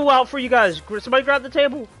throw a table out for you guys. Somebody grab the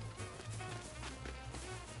table.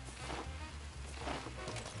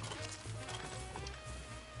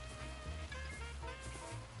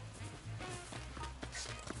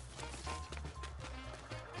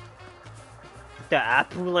 The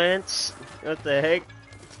Appulance? What the heck?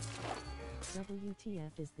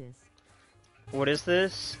 WTF is this? What is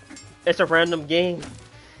this? It's a random game.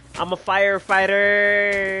 I'm a firefighter.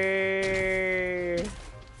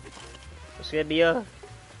 It's gonna be a...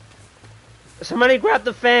 Somebody grab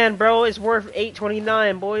the fan, bro. It's worth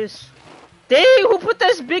 $8.29, boys. Dang, who put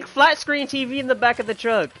this big flat screen TV in the back of the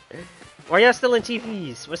truck? Why y'all still in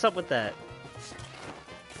TVs? What's up with that?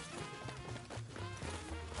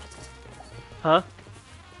 Huh?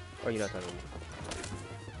 Or are you not talking to me?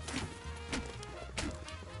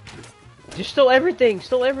 Just stole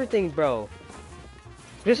everything, bro.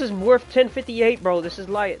 This is worth 10.58, bro. This is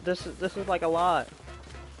like this is like a lot.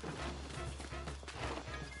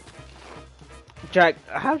 Jack,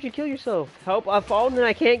 how'd you kill yourself? Help! I've fallen and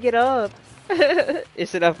I can't get up.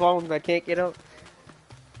 Is it I've fallen and I can't get up?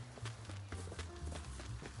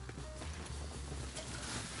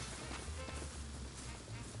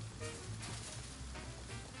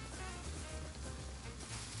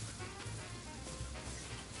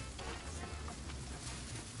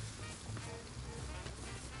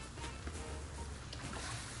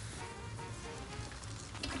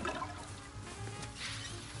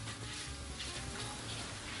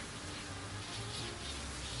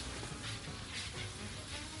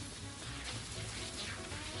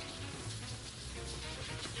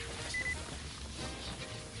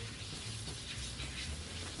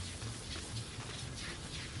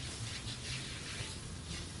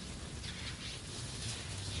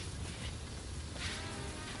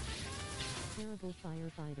 Terrible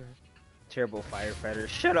firefighter. Terrible firefighter.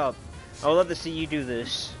 Shut up. I would love to see you do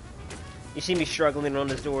this. You see me struggling on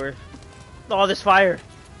this door. Oh, this fire.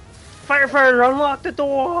 Firefighter, unlock the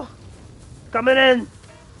door. Coming in.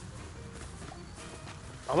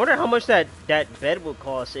 I wonder how much that bed would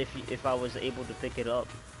cost if I was able to pick it up.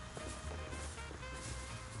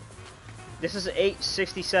 This is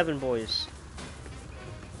 $8.67, boys.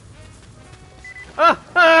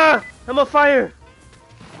 Ah! I'm on fire.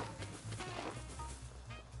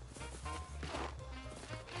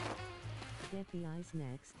 Get the ice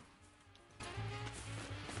next.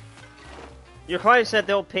 Your client said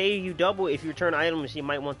they'll pay you double if you return items you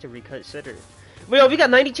might want to reconsider. Well, we got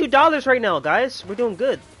 $92 right now, guys. We're doing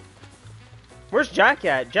good. Where's Jack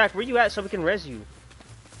at? Jack, where you at so we can res you?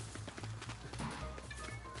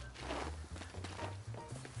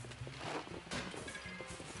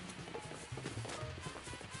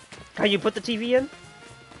 Can you put the TV in?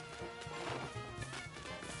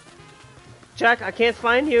 Jack, I can't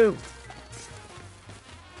find you.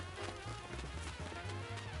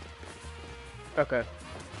 Okay.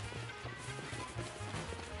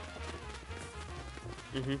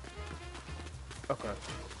 Okay.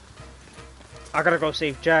 I gotta go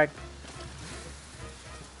save Jack.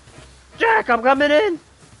 Jack, I'm coming in!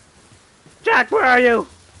 Jack, where are you?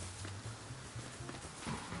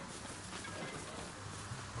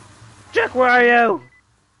 Jack, where are you?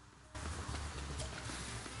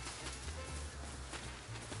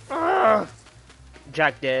 Ugh.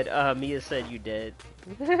 Jack dead. Mia said you dead.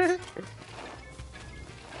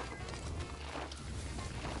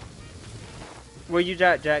 Where you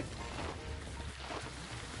at, Jack?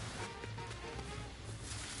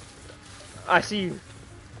 I see you.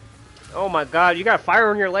 Oh my god, you got fire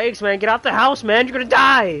on your legs, man. Get out the house, man. You're gonna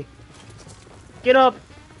die. Get up.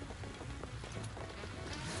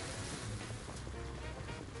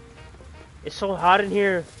 It's so hot in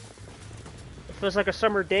here. It feels like a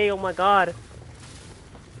summer day. Oh my god.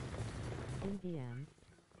 NPM.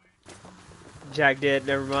 Jack did.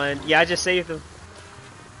 Never mind. Yeah, I just saved him.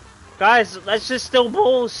 Guys, let's just still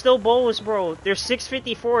bowls, bro. They're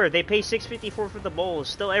 $6.54. They pay $6.54 for the bowls.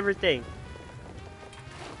 Still everything.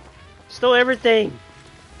 Still everything.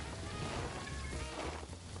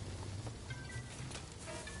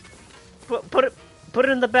 Put it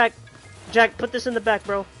in the back. Jack, put this in the back,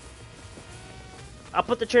 bro. I'll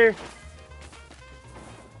put the chair.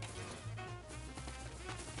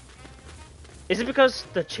 Is it because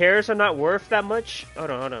the chairs are not worth that much? Hold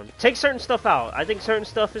on. Take certain stuff out. I think certain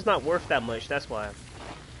stuff is not worth that much. That's why.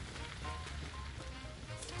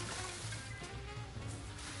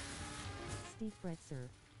 Steve Spretzer.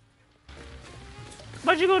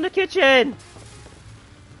 Why'd you go in the kitchen?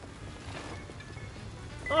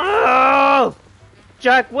 Oh!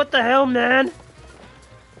 Jack, what the hell, man?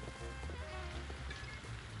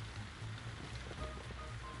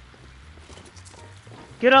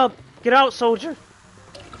 Get up! Get out, soldier!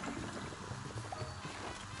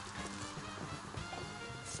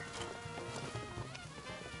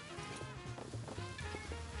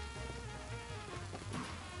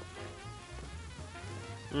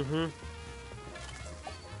 Mm-hmm.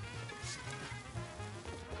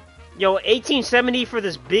 Yo, 1870 for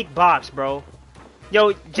this big box, bro.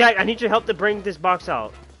 Yo, Jack, I need your help to bring this box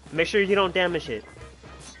out. Make sure you don't damage it.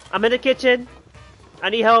 I'm in the kitchen. I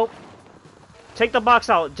need help. Take the box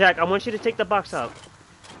out, Jack. I want you to take the box out.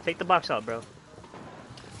 Take the box out, bro.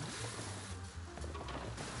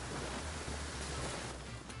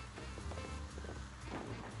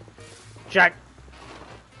 Jack.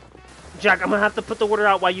 Jack, I'm gonna have to put the water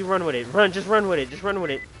out while you run with it. Run, just run with it. Just run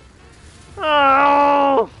with it.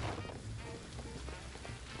 Oh!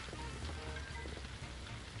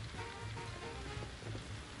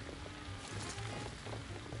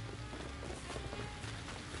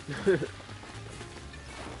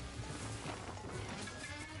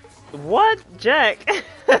 What, Jack?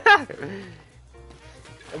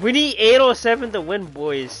 We need 807 to win,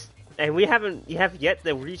 boys, and we have yet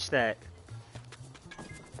to reach that.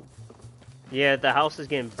 Yeah, the house is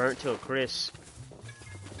getting burnt to a crisp.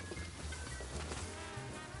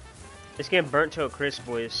 It's getting burnt to a crisp,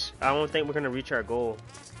 boys. I don't think we're gonna reach our goal.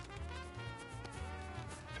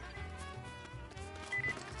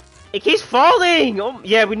 It keeps falling! Oh,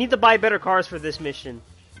 yeah, we need to buy better cars for this mission.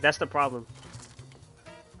 That's the problem.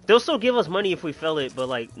 They'll still give us money if we fill it, but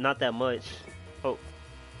like, not that much. Oh.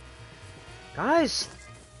 Guys!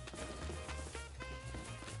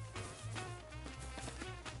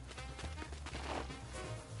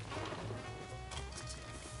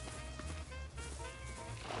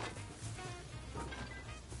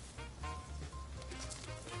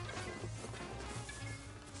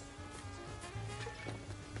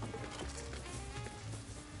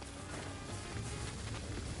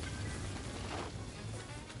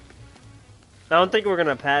 I don't think we're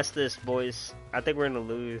gonna pass this, boys. I think we're gonna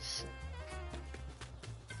lose.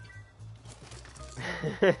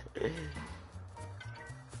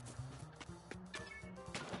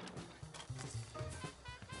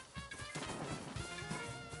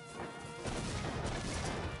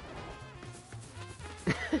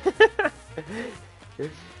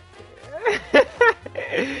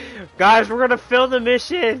 Guys, we're gonna fail the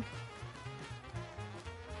mission.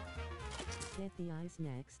 Get the ice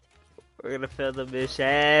next. We're gonna fail the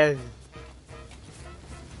mission.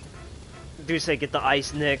 Dude say get the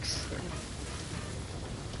ice next.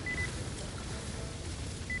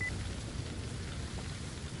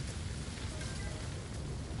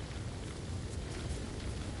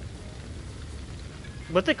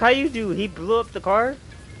 What did Caillou do? He blew up the car?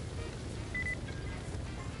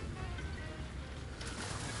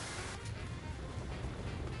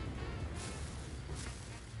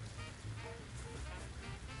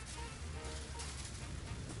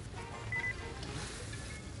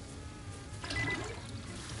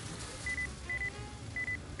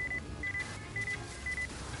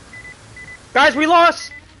 Guys, we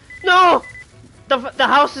lost! No! The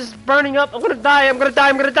house is burning up. I'm gonna die. I'm gonna die.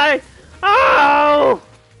 I'm gonna die. Oh!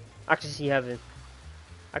 I can see heaven.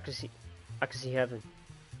 I can see heaven.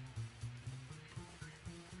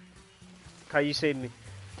 Caillou saved me.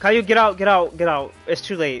 Caillou, get out, get out, get out. It's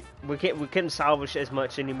too late. We couldn't salvage as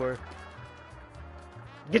much anymore.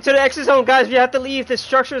 Get to the exit zone, guys. We have to leave. This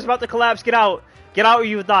structure is about to collapse. Get out. Get out or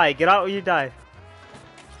you die. Get out or you die.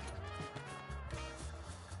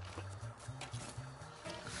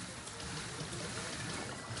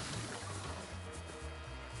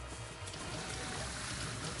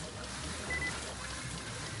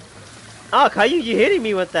 Oh, Caillou, you hitting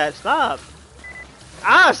me with that. Stop.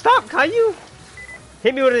 Ah, stop, Caillou.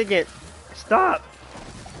 Hit me with it again. Stop.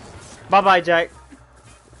 Bye-bye, Jack.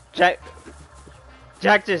 Jack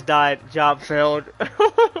just died. Job failed.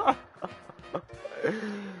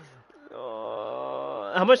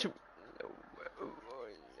 How much?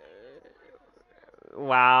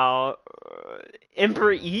 Wow.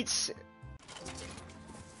 Embr Eats?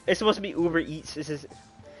 It's supposed to be Uber Eats. This is...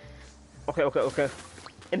 Okay.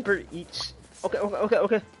 Embr Eats. Okay.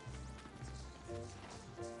 Okay.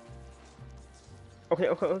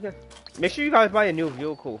 Make sure you guys buy a new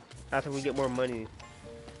vehicle after we get more money.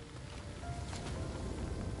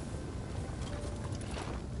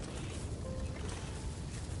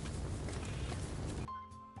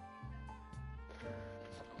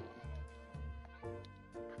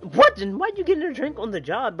 What? And why'd you get in a drink on the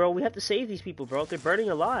job, bro? We have to save these people, bro. They're burning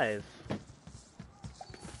alive.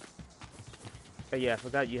 Oh yeah, I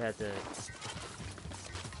forgot you had to...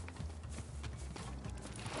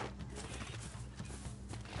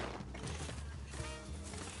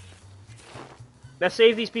 Let's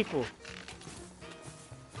save these people.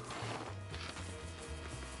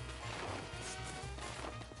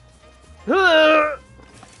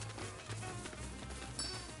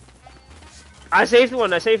 I saved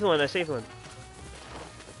one, I saved one, I saved one.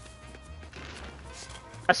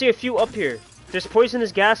 I see a few up here. There's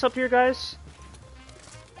poisonous gas up here, guys.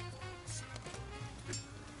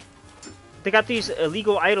 They got these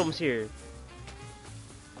illegal items here.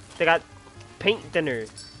 They got paint thinner.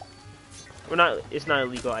 Well, not, it's not an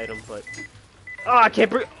illegal item, but... Oh, I can't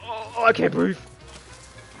breathe! Oh, I can't breathe!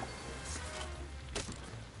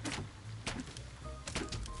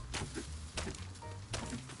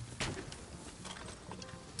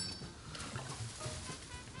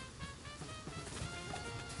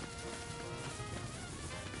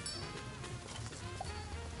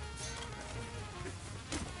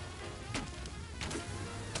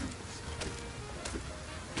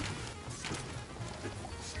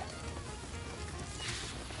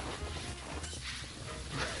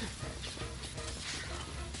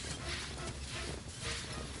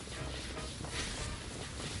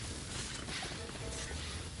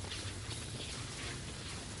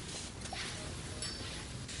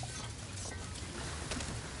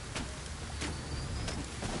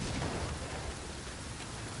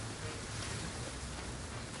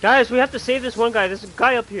 Guys, we have to save this one guy. There's a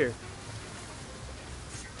guy up here.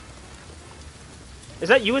 Is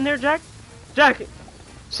that you in there, Jack? Jack!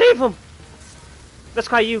 Save him! That's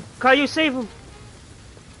Caillou. Caillou, save him!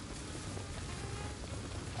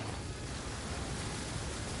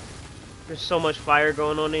 There's so much fire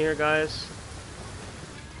going on in here, guys.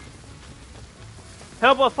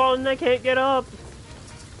 Help, I'm falling, I can't get up!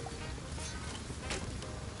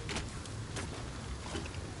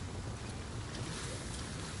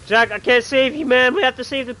 Jack, I can't save you, man. We have to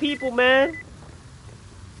save the people, man.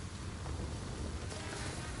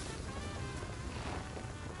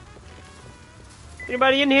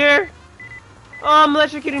 Anybody in here? Oh, I'm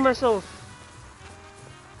electrocuting myself.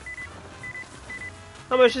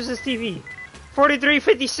 How much is this TV?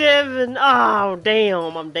 43.57. Oh,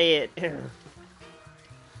 damn, I'm dead.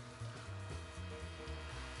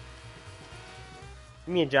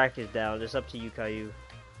 Me and Jack is down. It's up to you, Caillou.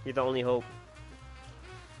 You're the only hope.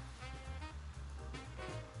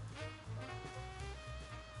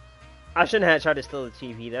 I shouldn't have tried to steal the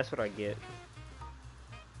TV. That's what I get.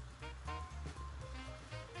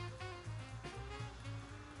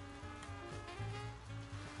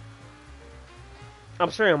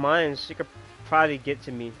 I'm sure in mine, she could probably get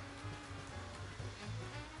to me.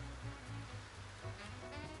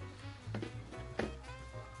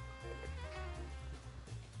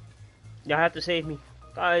 Y'all have to save me,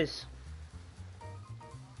 guys.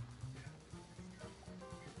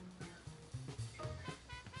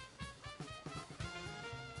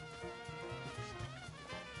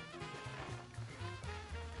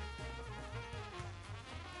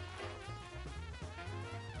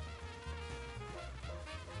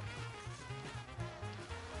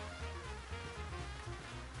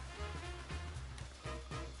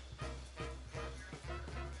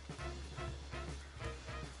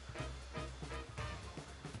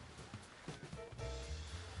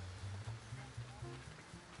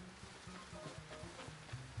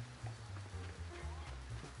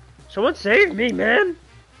 Someone save me, man!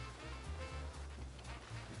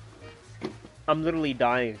 I'm literally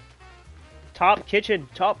dying. Top kitchen,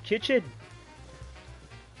 top kitchen!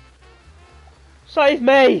 Save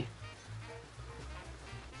me!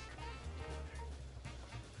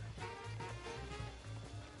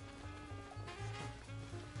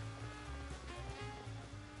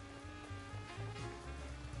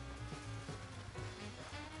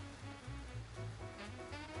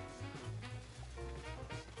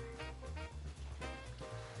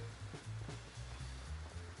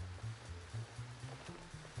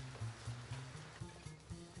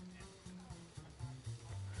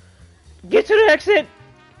 Get to the exit!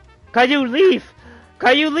 Caillou, leave!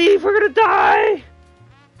 Caillou, leave! We're gonna die!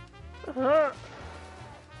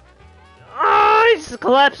 It's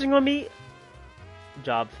collapsing on me!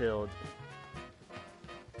 Job filled.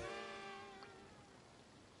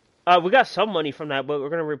 We got some money from that, but we're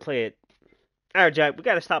gonna replay it. Alright, Jack, we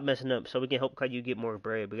gotta stop messing up so we can help Caillou get more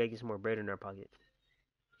bread. We gotta get some more bread in our pocket.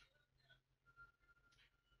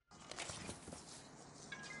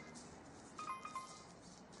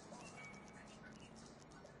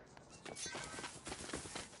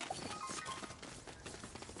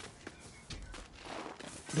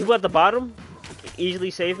 People at the bottom, easily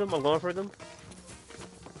save them. I'm going for them.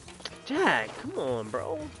 Jack, come on,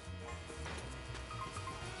 bro.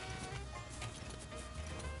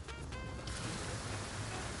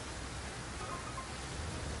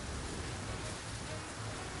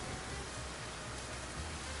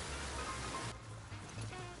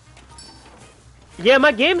 Yeah,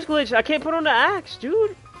 my game's glitched. I can't put on the axe,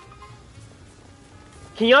 dude.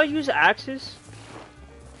 Can y'all use axes?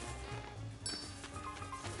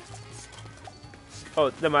 Oh,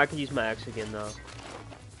 then I can use my axe again now.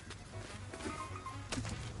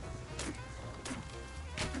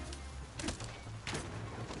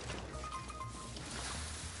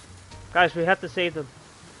 Guys, we have to save them.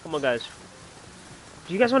 Come on, guys.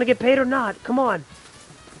 Do you guys want to get paid or not? Come on.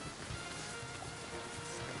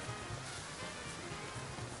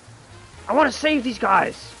 I want to save these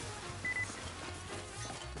guys.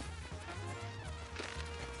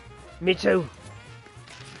 Me too.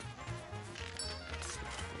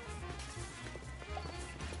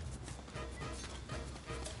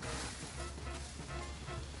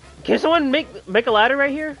 Can someone make a ladder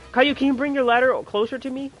right here? Caillou, can you bring your ladder closer to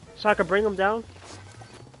me so I can bring them down?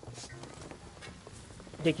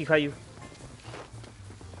 Thank you, Caillou.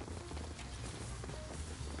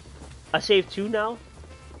 I saved 2 now.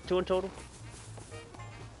 2 in total.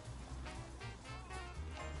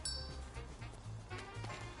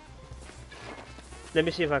 Let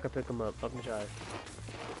me see if I can pick them up. Let me try.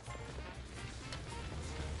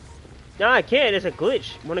 No, I can't. It's a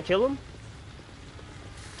glitch. Wanna kill him?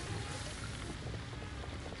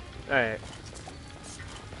 Alright.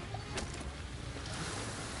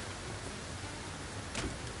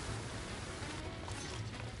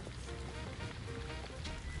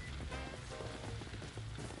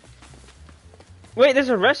 Wait, there's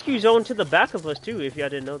a rescue zone to the back of us too, if y'all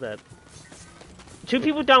didn't know that. 2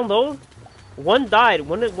 people down low. 1 died.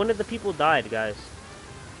 One of the people died, guys.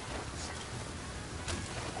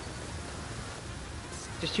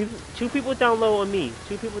 Just two people down low on me.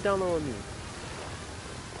 2 people down low on me.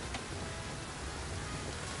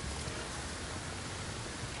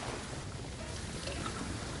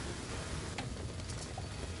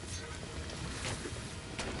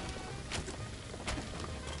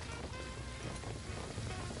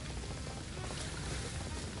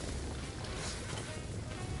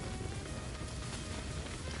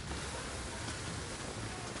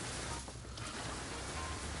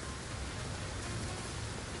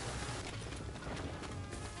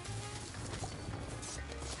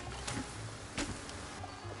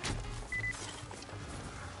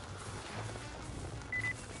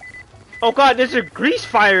 Oh god, there's a grease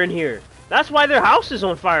fire in here. That's why their house is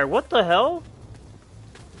on fire. What the hell?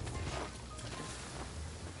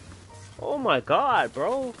 Oh my god,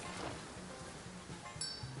 bro.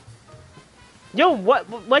 Yo,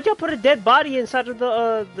 why'd y'all put a dead body inside of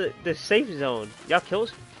the safe zone? Y'all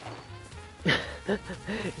kills?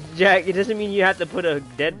 Jack, it doesn't mean you have to put a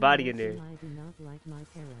dead body in there. I do not like my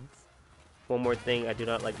parents. One more thing, I do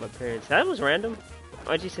not like my parents. That was random.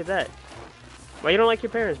 Why'd you say that? Why you don't like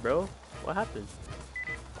your parents, bro? What happened?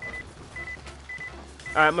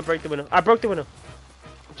 Alright, I'm gonna break the window. I broke the window.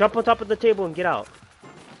 Jump on top of the table and get out.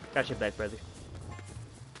 Got your back, brother.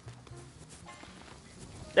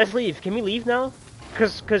 Let's leave. Can we leave now?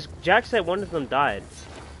 Cause Jack said one of them died.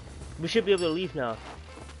 We should be able to leave now.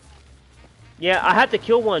 Yeah, I had to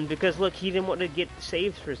kill one because look, he didn't want to get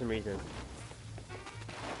saved for some reason.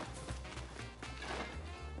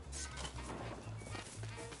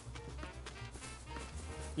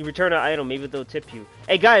 You return an item, maybe they'll tip you.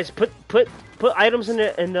 Hey guys, put items in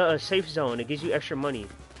the safe zone. It gives you extra money.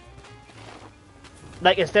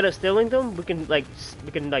 Like instead of stealing them, we can like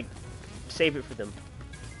save it for them.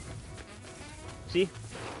 See?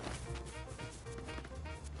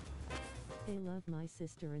 They love my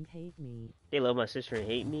sister and hate me. They love my sister and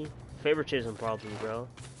hate me. Favoritism, probably, bro.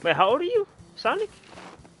 Wait, how old are you, Sonic?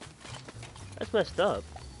 That's messed up.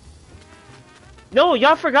 No,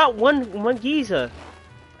 y'all forgot one Giza.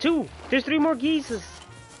 2. There's 3 more Gizas.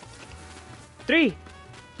 3.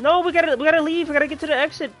 No, we gotta leave. We gotta get to the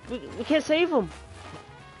exit. We can't save them.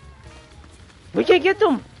 We can't get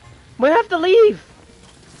them. We have to leave.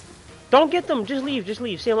 Don't get them. Just leave. Just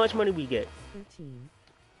leave. See how much money we get. 13.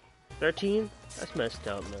 13? That's messed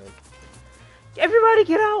up, man. Everybody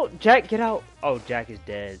get out. Jack, get out. Oh, Jack is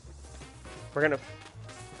dead. We're gonna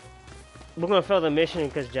fail the mission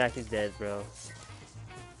because Jack is dead, bro.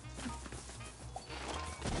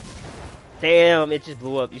 Damn, it just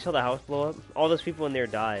blew up. You saw the house blow up? All those people in there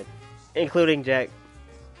died. Including Jack.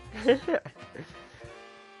 You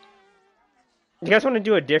guys want to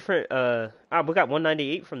do a different, we got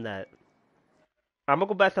 198 from that. I'm gonna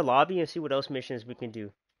go back to the lobby and see what else missions we can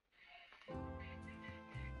do.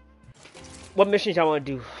 What missions y'all want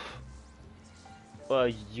to do?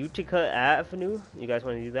 Utica Avenue. You guys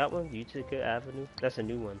want to do that one? Utica Avenue. That's a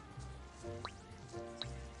new one.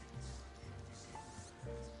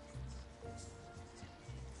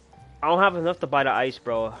 I don't have enough to buy the ice,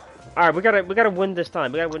 bro. All right, we gotta win this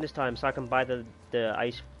time. We gotta win this time so I can buy the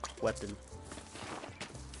ice weapon.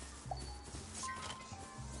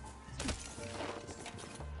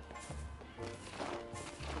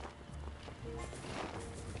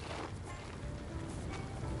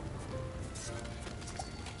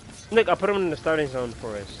 Look, I put him in the starting zone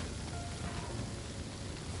for us.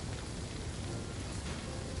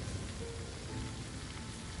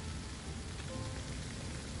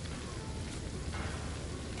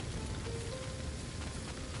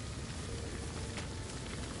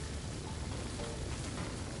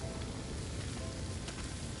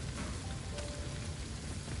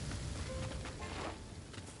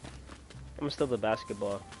 I'm still the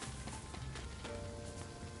basketball.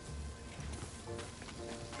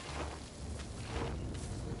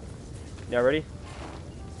 Y'all ready?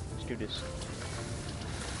 Let's do this.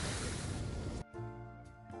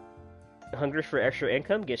 Hungry for extra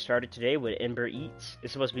income? Get started today with Embr Eats.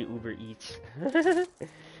 It's supposed to be Uber Eats.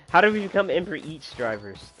 How do we become Embr Eats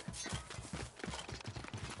drivers?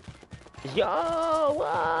 Yo!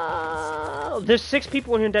 Wow! There's 6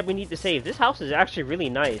 people in here that we need to save. This house is actually really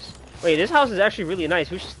nice. Wait, this house is actually really nice.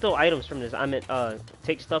 We should steal items from this. I meant,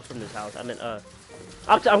 take stuff from this house. I meant,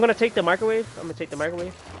 I'm gonna take the microwave. I'm gonna take the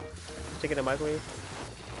microwave. Taking the microwave.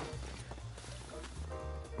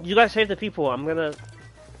 You guys save the people. I'm gonna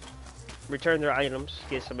return their items,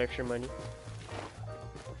 get some extra money.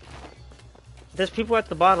 There's people at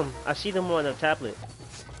the bottom. I see them on the tablet.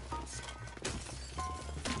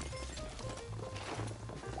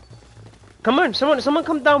 Come on, someone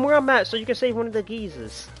come down where I'm at so you can save one of the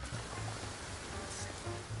geezers.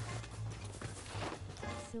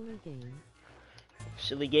 Silly game.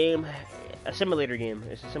 Silly game. A simulator game.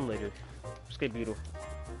 It's a simulator. It's gonna be beautiful.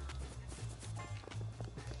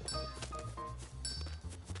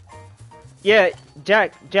 Yeah,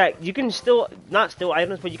 Jack, you can still, not steal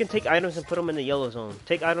items, but you can take items and put them in the yellow zone.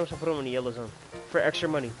 Take items and put them in the yellow zone. For extra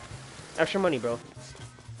money. Extra money, bro.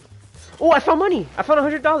 Oh, I found money! I found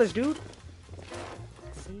 $100, dude!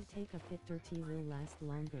 Save take a fit dirty will last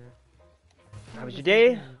longer. How was your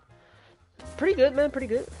day? Pretty good, man, pretty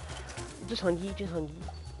good. Just hungry, just hungry.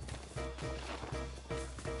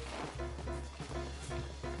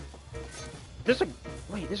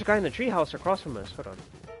 There's a guy in the treehouse across from us. Hold on.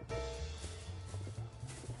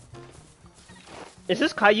 Is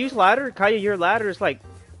this Caillou's ladder? Caillou, your ladder is like...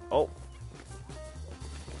 Oh.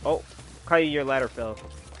 Oh. Caillou, your ladder fell.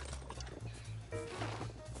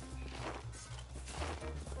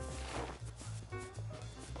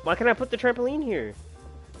 Why can't I put the trampoline here?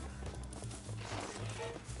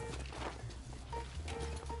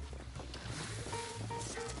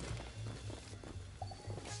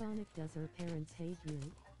 Sonic, does her parents hate you?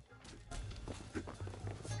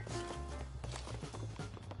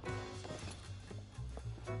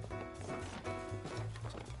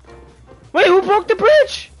 Wait, who broke the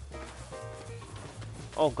bridge?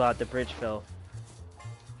 Oh god, the bridge fell.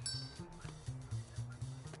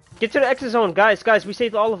 Get to the exit zone, guys. Guys, we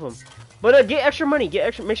saved all of them. But get extra money. Get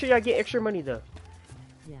extra. Make sure y'all get extra money though.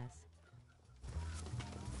 Yes.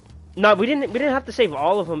 No, we didn't have to save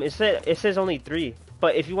all of them. It says only 3.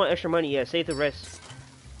 But if you want extra money, yeah, save the rest.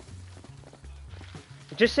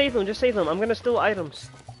 Just save them. Just save them. I'm gonna steal items.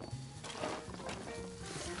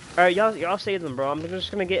 All right, y'all save them, bro. I'm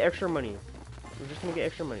just gonna get extra money. I'm just gonna get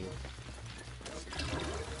extra money.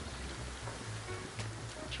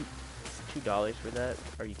 $2 for that?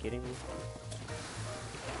 Are you kidding me?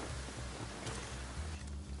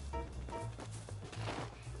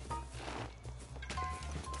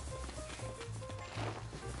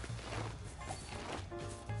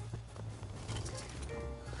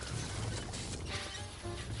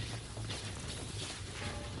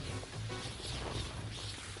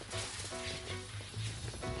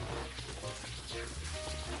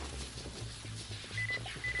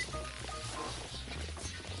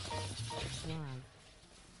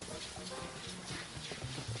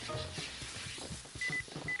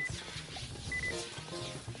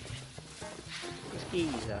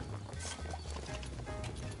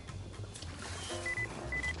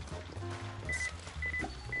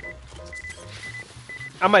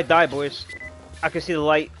 I might die, boys. I can see the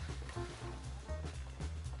light.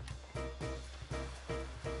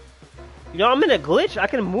 Yo, I'm in a glitch. I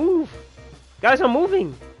can move. Guys, I'm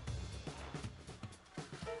moving.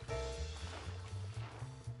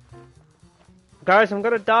 Guys, I'm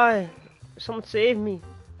gonna die. Someone save me.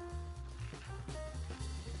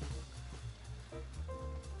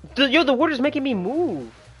 Yo, the water's making me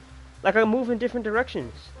move. Like I move in different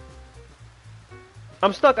directions.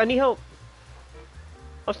 I'm stuck. I need help.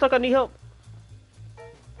 I'm stuck. I need help.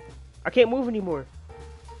 I can't move anymore.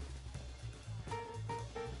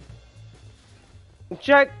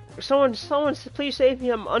 Jack, someone, please save me.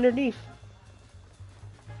 I'm underneath.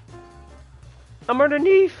 I'm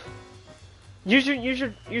underneath. Use your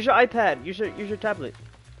iPad. Use your tablet.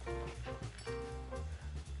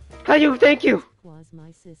 Caillou, thank you. Was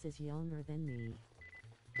my sis is younger than me.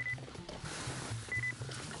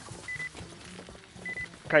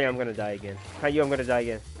 Caillou, I'm gonna die again. Caillou, I'm gonna die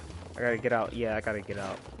again. I gotta get out. Yeah, I gotta get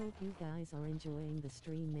out. Hope you guys are enjoying the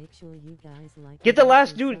stream. Make sure you guys like. Get the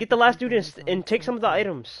last dude. Get the last dude and take some of the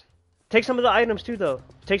items. Take some of the items too, though.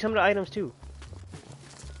 Take some of the items too.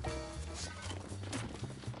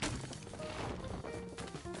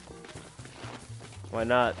 Why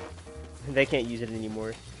not? They can't use it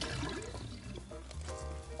anymore.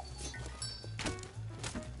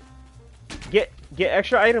 Get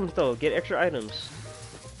extra items though. Get extra items.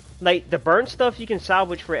 Like the burnt stuff you can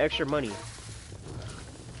salvage for extra money.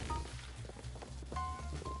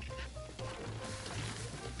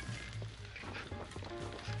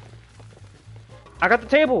 I got the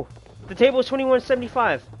table. The table is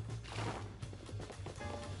 21.75.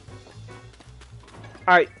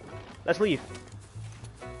 All right, let's leave.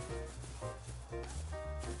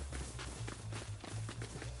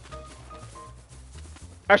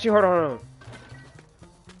 Actually, hold on.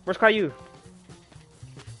 Where's Caillou?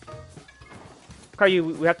 Caillou,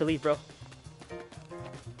 we have to leave, bro.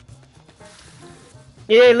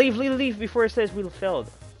 Yeah, leave before it says we failed.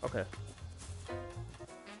 Okay.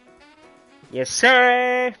 Yes,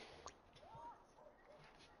 sir.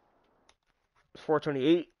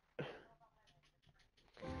 428.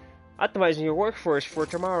 Optimizing your workforce for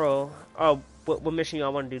tomorrow. Oh, what mission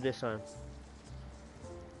y'all want to do this time?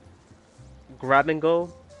 Grab and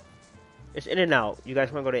go. It's In and Out. You guys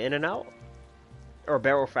want to go to In and Out or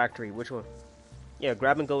Barrel Factory? Which one? Yeah,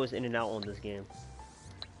 grab and go is In and Out on this game.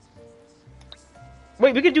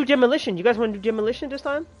 Wait, we could do demolition. You guys want to do demolition this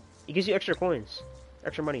time? It gives you extra coins,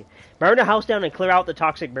 extra money. Burn the house down and clear out the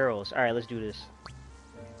toxic barrels. All right, let's do this.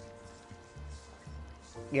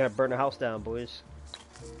 You gotta burn the house down, boys.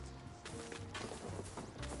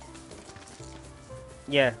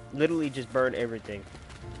 Yeah, literally just burn everything.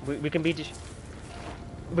 We can be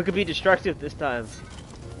destructive this time.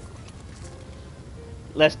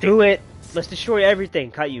 Let's do it. Let's destroy everything.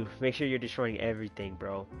 Caillou, make sure you're destroying everything,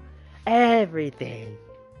 bro. Everything.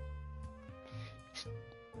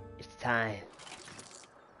 It's time.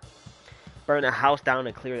 Burn the house down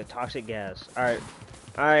and clear the toxic gas. Alright.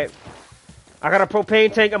 Alright. I got a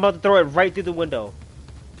propane tank. I'm about to throw it right through the window.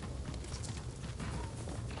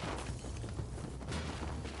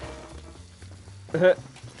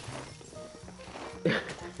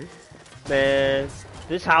 Man,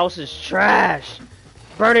 this house is trash.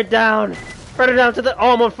 Burn it down. Burn it down to the...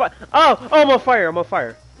 Oh, I'm on fire. Oh, I'm on fire. I'm on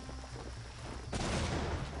fire.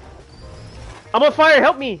 I'm on fire.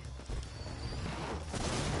 Help me.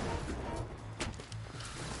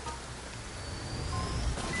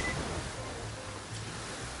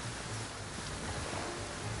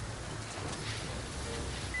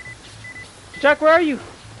 Jack, where are you?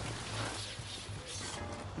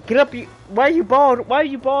 Get up, you. Why are you bald? Why are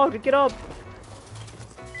you bald? Get up.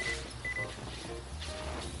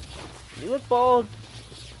 You look bald.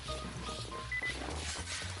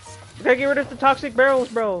 You gotta get rid of the toxic barrels,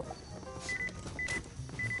 bro.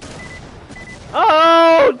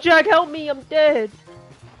 Oh, Jack, help me. I'm dead.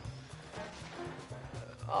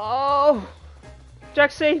 Oh.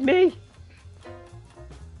 Jack, save me.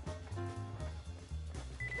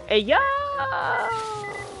 Hey, yeah.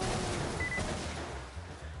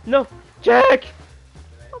 No, Jack!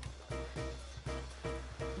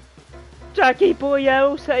 Jackie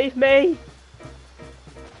boyo, save me!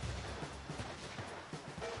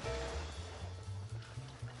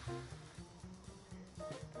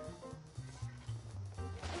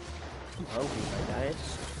 I'm hungry, my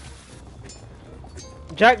guys.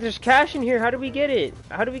 Jack, there's cash in here. How do we get it?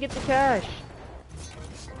 How do we get the cash?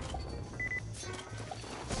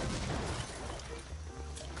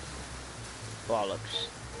 Bollocks.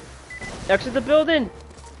 Exit the building!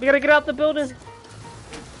 We gotta get out the building!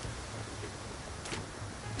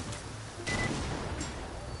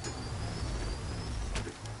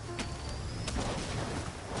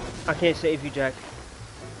 I can't save you, Jack.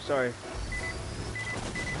 Sorry.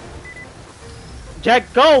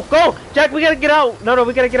 Jack, go! Go! Jack, we gotta get out! No,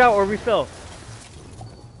 we gotta get out or refill.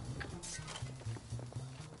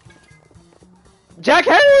 Jack,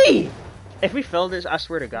 hurry! If we fail this, I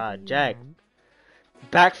swear to God, Jack.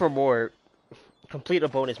 Back for more. Complete a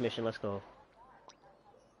bonus mission. Let's go.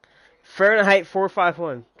 Fahrenheit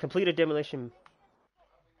 451. Complete a demolition.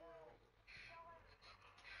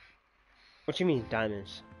 What you mean,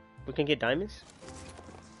 diamonds? We can get diamonds?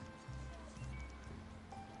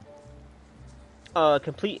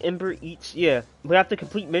 Complete Embr eats. Yeah, we have to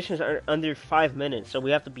complete missions under 5 minutes, so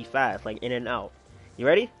we have to be fast, like in and out. You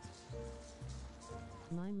ready?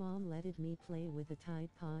 My mom letted me play with the Tide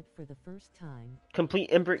Pod for the first time.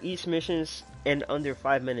 Complete Embr eats missions in under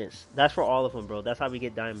 5 minutes. That's for all of them, bro. That's how we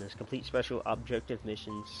get diamonds. Complete special objective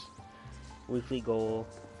missions. Weekly goal.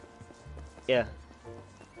 Yeah.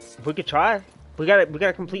 We could try. We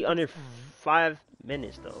gotta complete under 5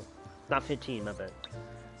 minutes though. Not 15, my bad.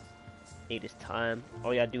 8 is time.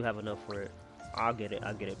 Oh yeah, I do have enough for it. I'll get it,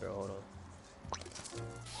 bro. Hold on.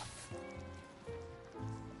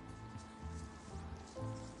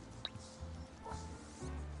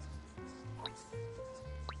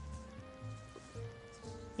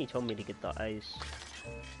 He told me to get the ice.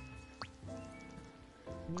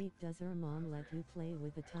 Nate, does her mom let you play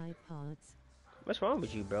with the Tide Pods? What's wrong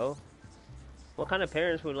with you, bro? What kind of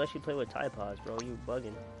parents would let you play with Tide Pods, bro? You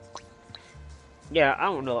bugging. Yeah, I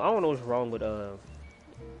don't know. I don't know what's wrong with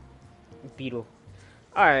Beetle.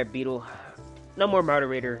 Alright, Beetle. No more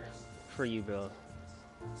moderator for you, bro.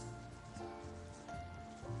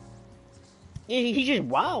 Yeah, he just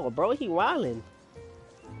wild, bro. He wildin'.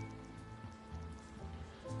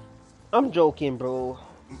 I'm joking, bro.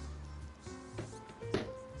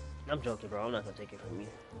 I'm joking, bro. I'm not gonna take it from you.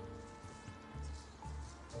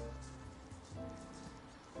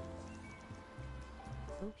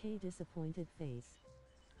 Okay, disappointed face.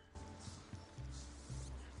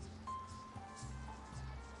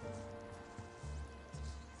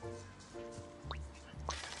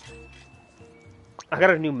 I got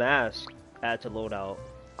a new mask. Add to loadout.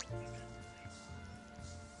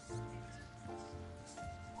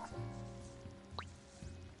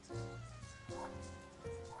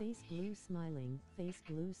 Face blue smiling, face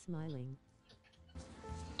blue smiling.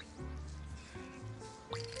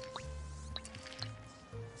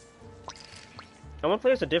 I wanna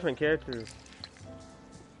play as a different character.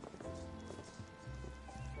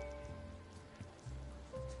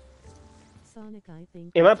 Sonic, I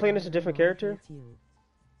think. Am I playing as a different character?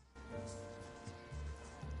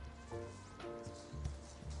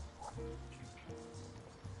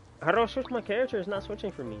 How do I switch my character? It's not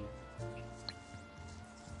switching for me.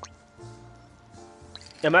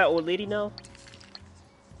 Am I old lady now?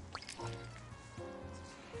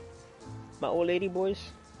 My old lady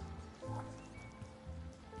boys?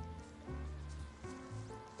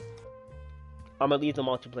 I'm gonna leave the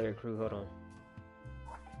multiplayer crew, hold on.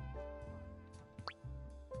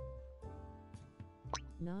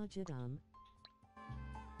 Najidam.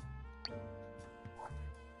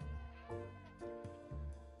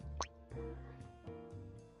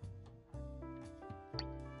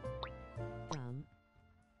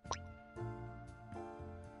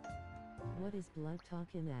 What is blood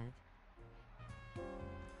talking at?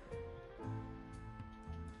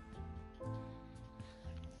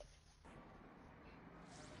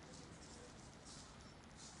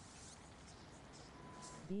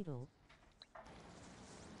 Beetle.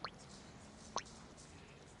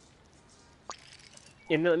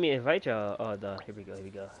 And let me invite y'all. Oh, here we go.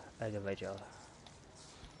 I can invite y'all.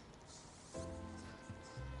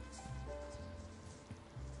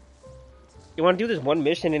 You want to do this one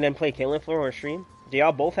mission and then play Killing Floor on stream? Do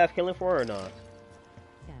y'all both have Killing Floor or not?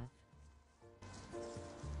 Yeah.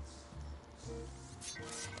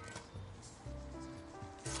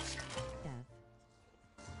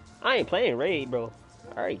 I ain't playing Raid, bro.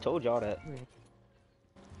 I already told y'all that. Rick.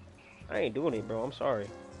 I ain't doing it, bro. I'm sorry.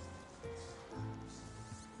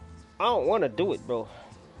 I don't want to do it, bro.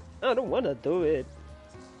 I don't want to do it.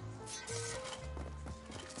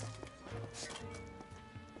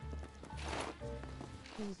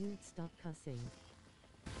 Hey dude, stop cussing.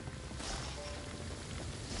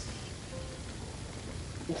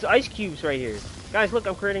 It's ice cubes right here. Guys, look,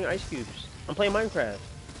 I'm creating ice cubes. I'm playing Minecraft.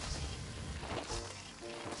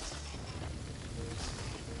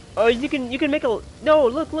 Oh, you can make a no.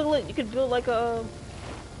 Look. You can build like a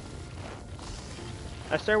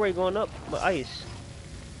stairway going up with ice.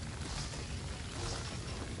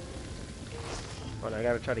 Hold on, I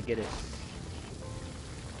gotta try to get it.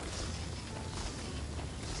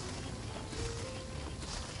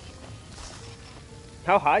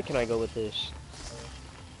 How high can I go with this?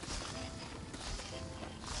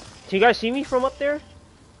 Can you guys see me from up there?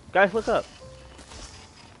 Guys, look up.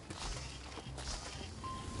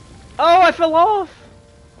 Oh, I fell off!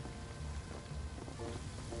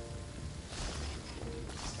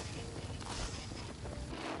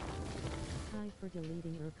 Hi for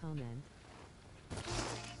deleting your comment.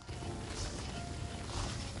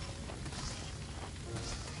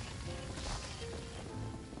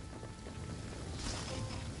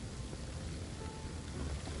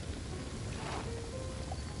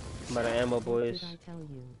 I'm out of ammo, boys. What did I tell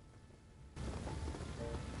you?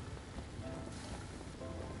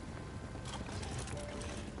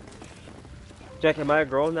 Jack, am I a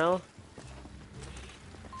girl now?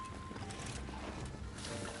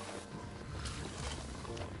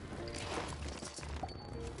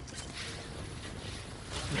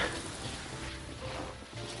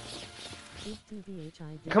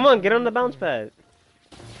 Come on, get on the bounce pad.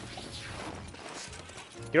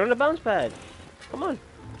 Get on the bounce pad. Come on.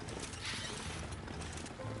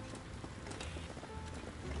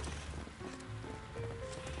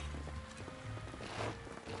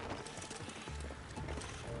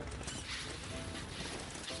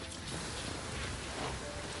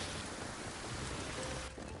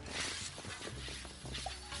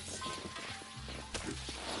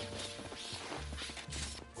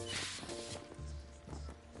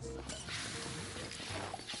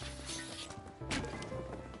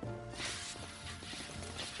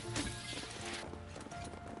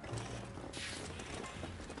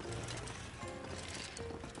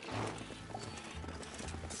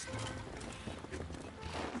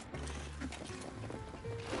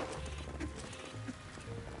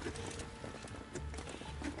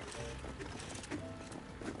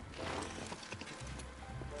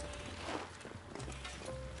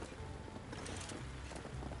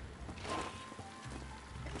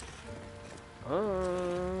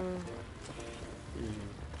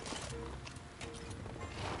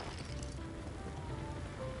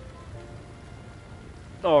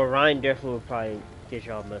 Oh, Ryan definitely would probably get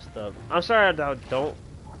y'all messed up. I'm sorry I don't.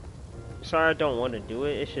 Sorry I don't want to do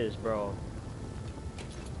it. It's just, bro.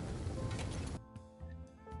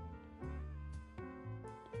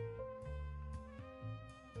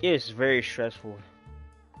 It's very stressful.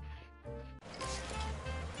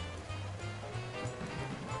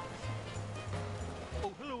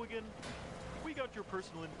 Oh, hello again. We got your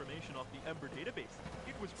personal information off the Embr database.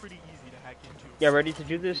 It was pretty easy to hack into. Yeah, ready to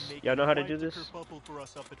do this? Y'all know how to do this? For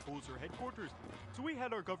us up at Hoser headquarters. So we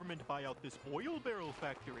had our government buy out this oil barrel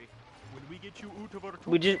factory. When we get you out of our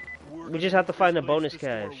We just have to find the bonus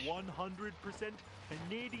cash. 100%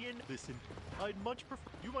 Canadian. Listen, I'd much prefer.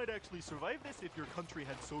 You might actually survive this if your country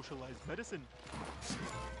had socialized medicine.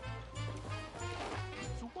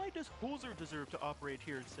 So why does Hoser deserve to operate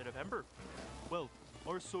here instead of Embr? Well,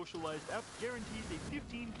 our socialized app guarantees a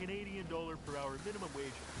 15 Canadian dollar per hour minimum wage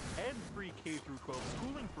and free K through 12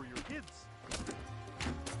 schooling for your kids.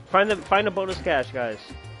 Find the bonus cash, guys.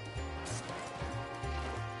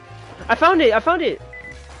 I found it! I found it!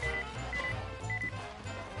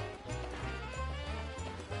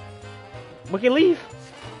 We can leave!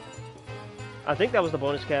 I think that was the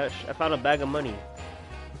bonus cash. I found a bag of money.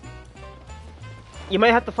 You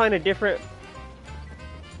might have to find a different...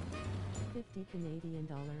 50 Canadian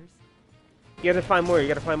dollars. You gotta find more. You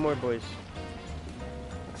gotta find more, boys.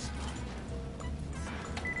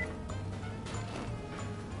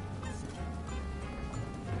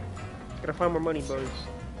 Gotta find more money, boys.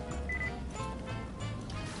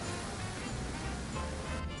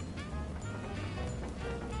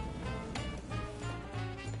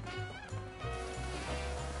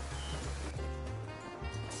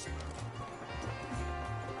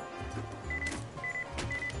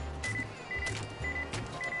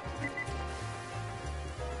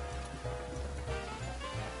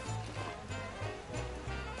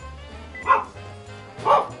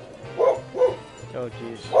 Oh,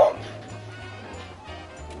 jeez.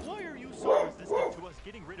 Why are you so resistant to us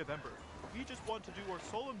getting rid of Embr? We just want to do our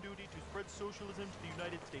solemn duty to spread socialism to the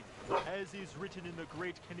United States, as is written in the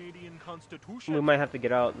great Canadian Constitution. We might have to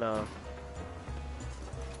get out now.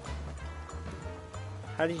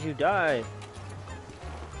 How did you die?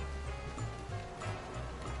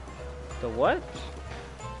 The what?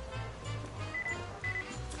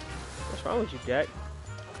 What's wrong with you, Jack?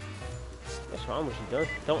 What's wrong with you?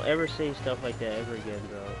 Don't ever say stuff like that ever again,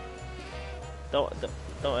 bro.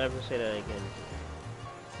 Don't ever say that again.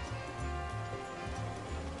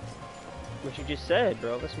 What you just said,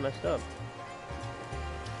 bro, that's messed up.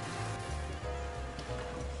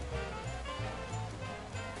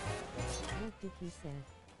 What did he say?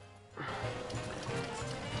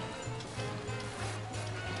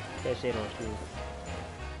 Can't say it on stream.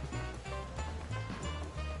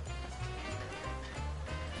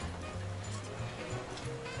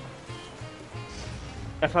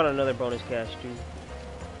 I found another bonus cache too.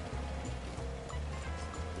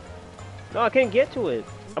 No, I can't get to it.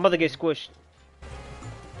 I'm about to get squished.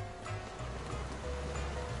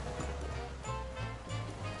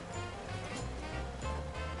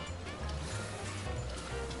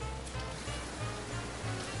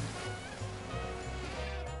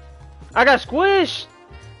 I got squished!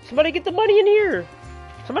 Somebody get the money in here!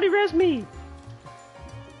 Somebody res me!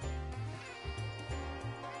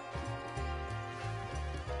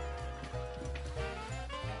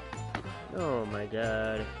 Oh my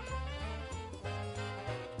god.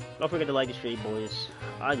 Don't forget to like the stream, boys.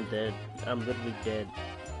 I'm dead. I'm literally dead.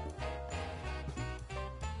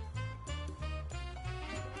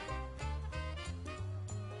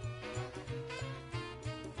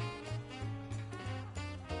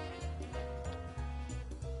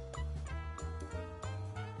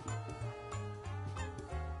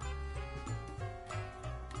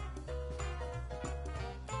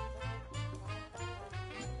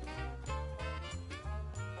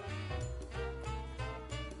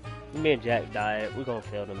 Me and Jack died. We're gonna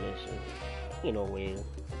fail the mission. Ain't no way.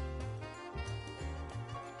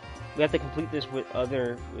 We have to complete this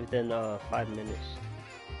within 5 minutes.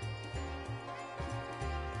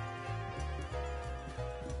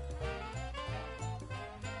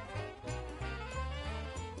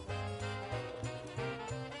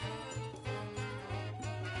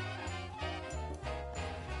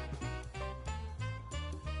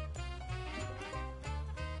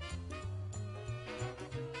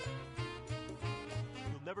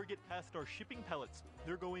 Never get past our shipping pallets.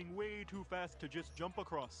 They're going way too fast to just jump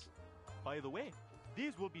across. By the way,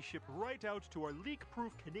 these will be shipped right out to our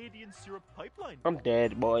leak-proof Canadian syrup pipeline. I'm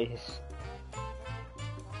dead, boys.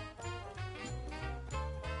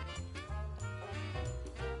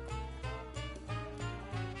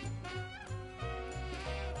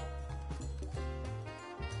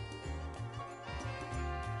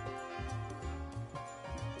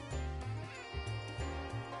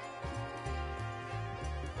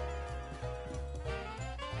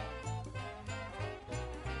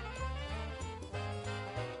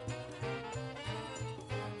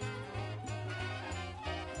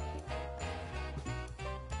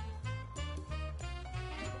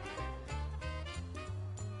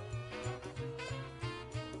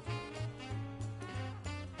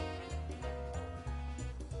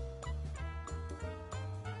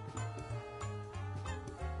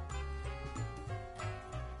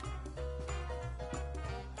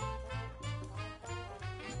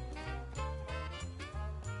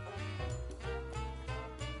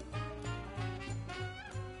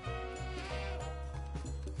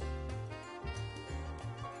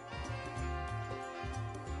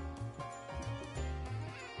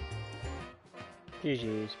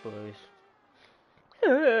 GG's, boys.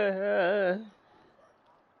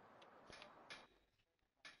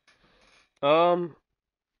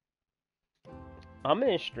 I'm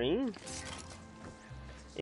in stream.